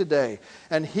face today.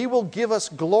 And He will give us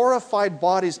glorified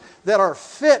bodies that are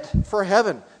fit for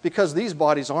heaven, because these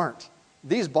bodies aren't.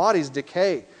 These bodies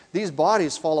decay. These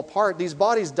bodies fall apart. These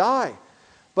bodies die.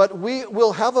 But we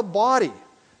will have a body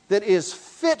that is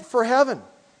fit for heaven,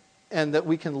 and that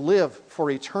we can live for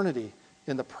eternity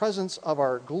in the presence of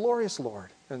our glorious Lord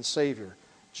and Savior,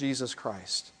 Jesus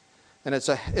Christ. And it's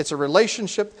a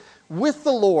relationship with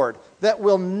the Lord that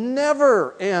will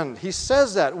never end. He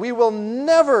says that. We will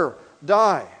never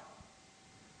die.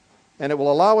 And it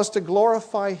will allow us to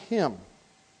glorify Him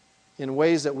in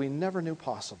ways that we never knew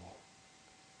possible.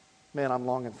 Man, I'm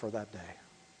longing for that day.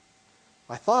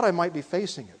 I thought I might be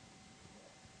facing it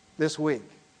this week.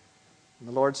 And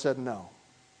the Lord said no.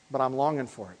 But I'm longing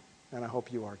for it. And I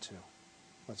hope you are too.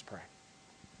 Let's pray.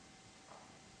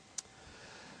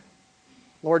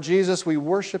 Lord Jesus, we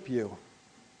worship You.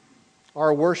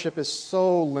 Our worship is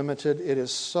so limited. It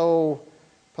is so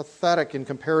pathetic in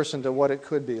comparison to what it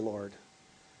could be, Lord.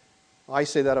 I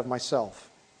say that of myself.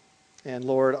 And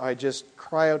Lord, I just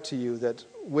cry out to You that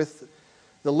with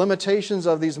the limitations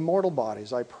of these mortal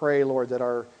bodies, I pray, Lord, that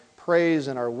our praise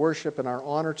and our worship and our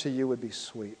honor to You would be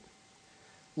sweet.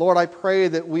 Lord, I pray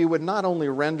that we would not only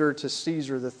render to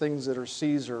Caesar the things that are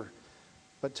Caesar,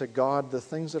 but to God the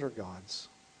things that are God's.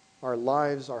 Our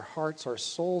lives, our hearts, our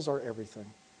souls, our everything.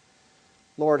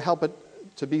 Lord, help it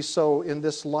to be so in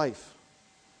this life,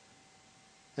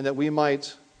 and that we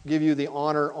might give You the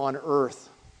honor on earth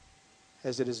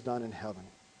as it is done in heaven.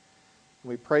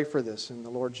 We pray for this in the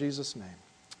Lord Jesus' name.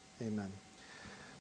 Amen.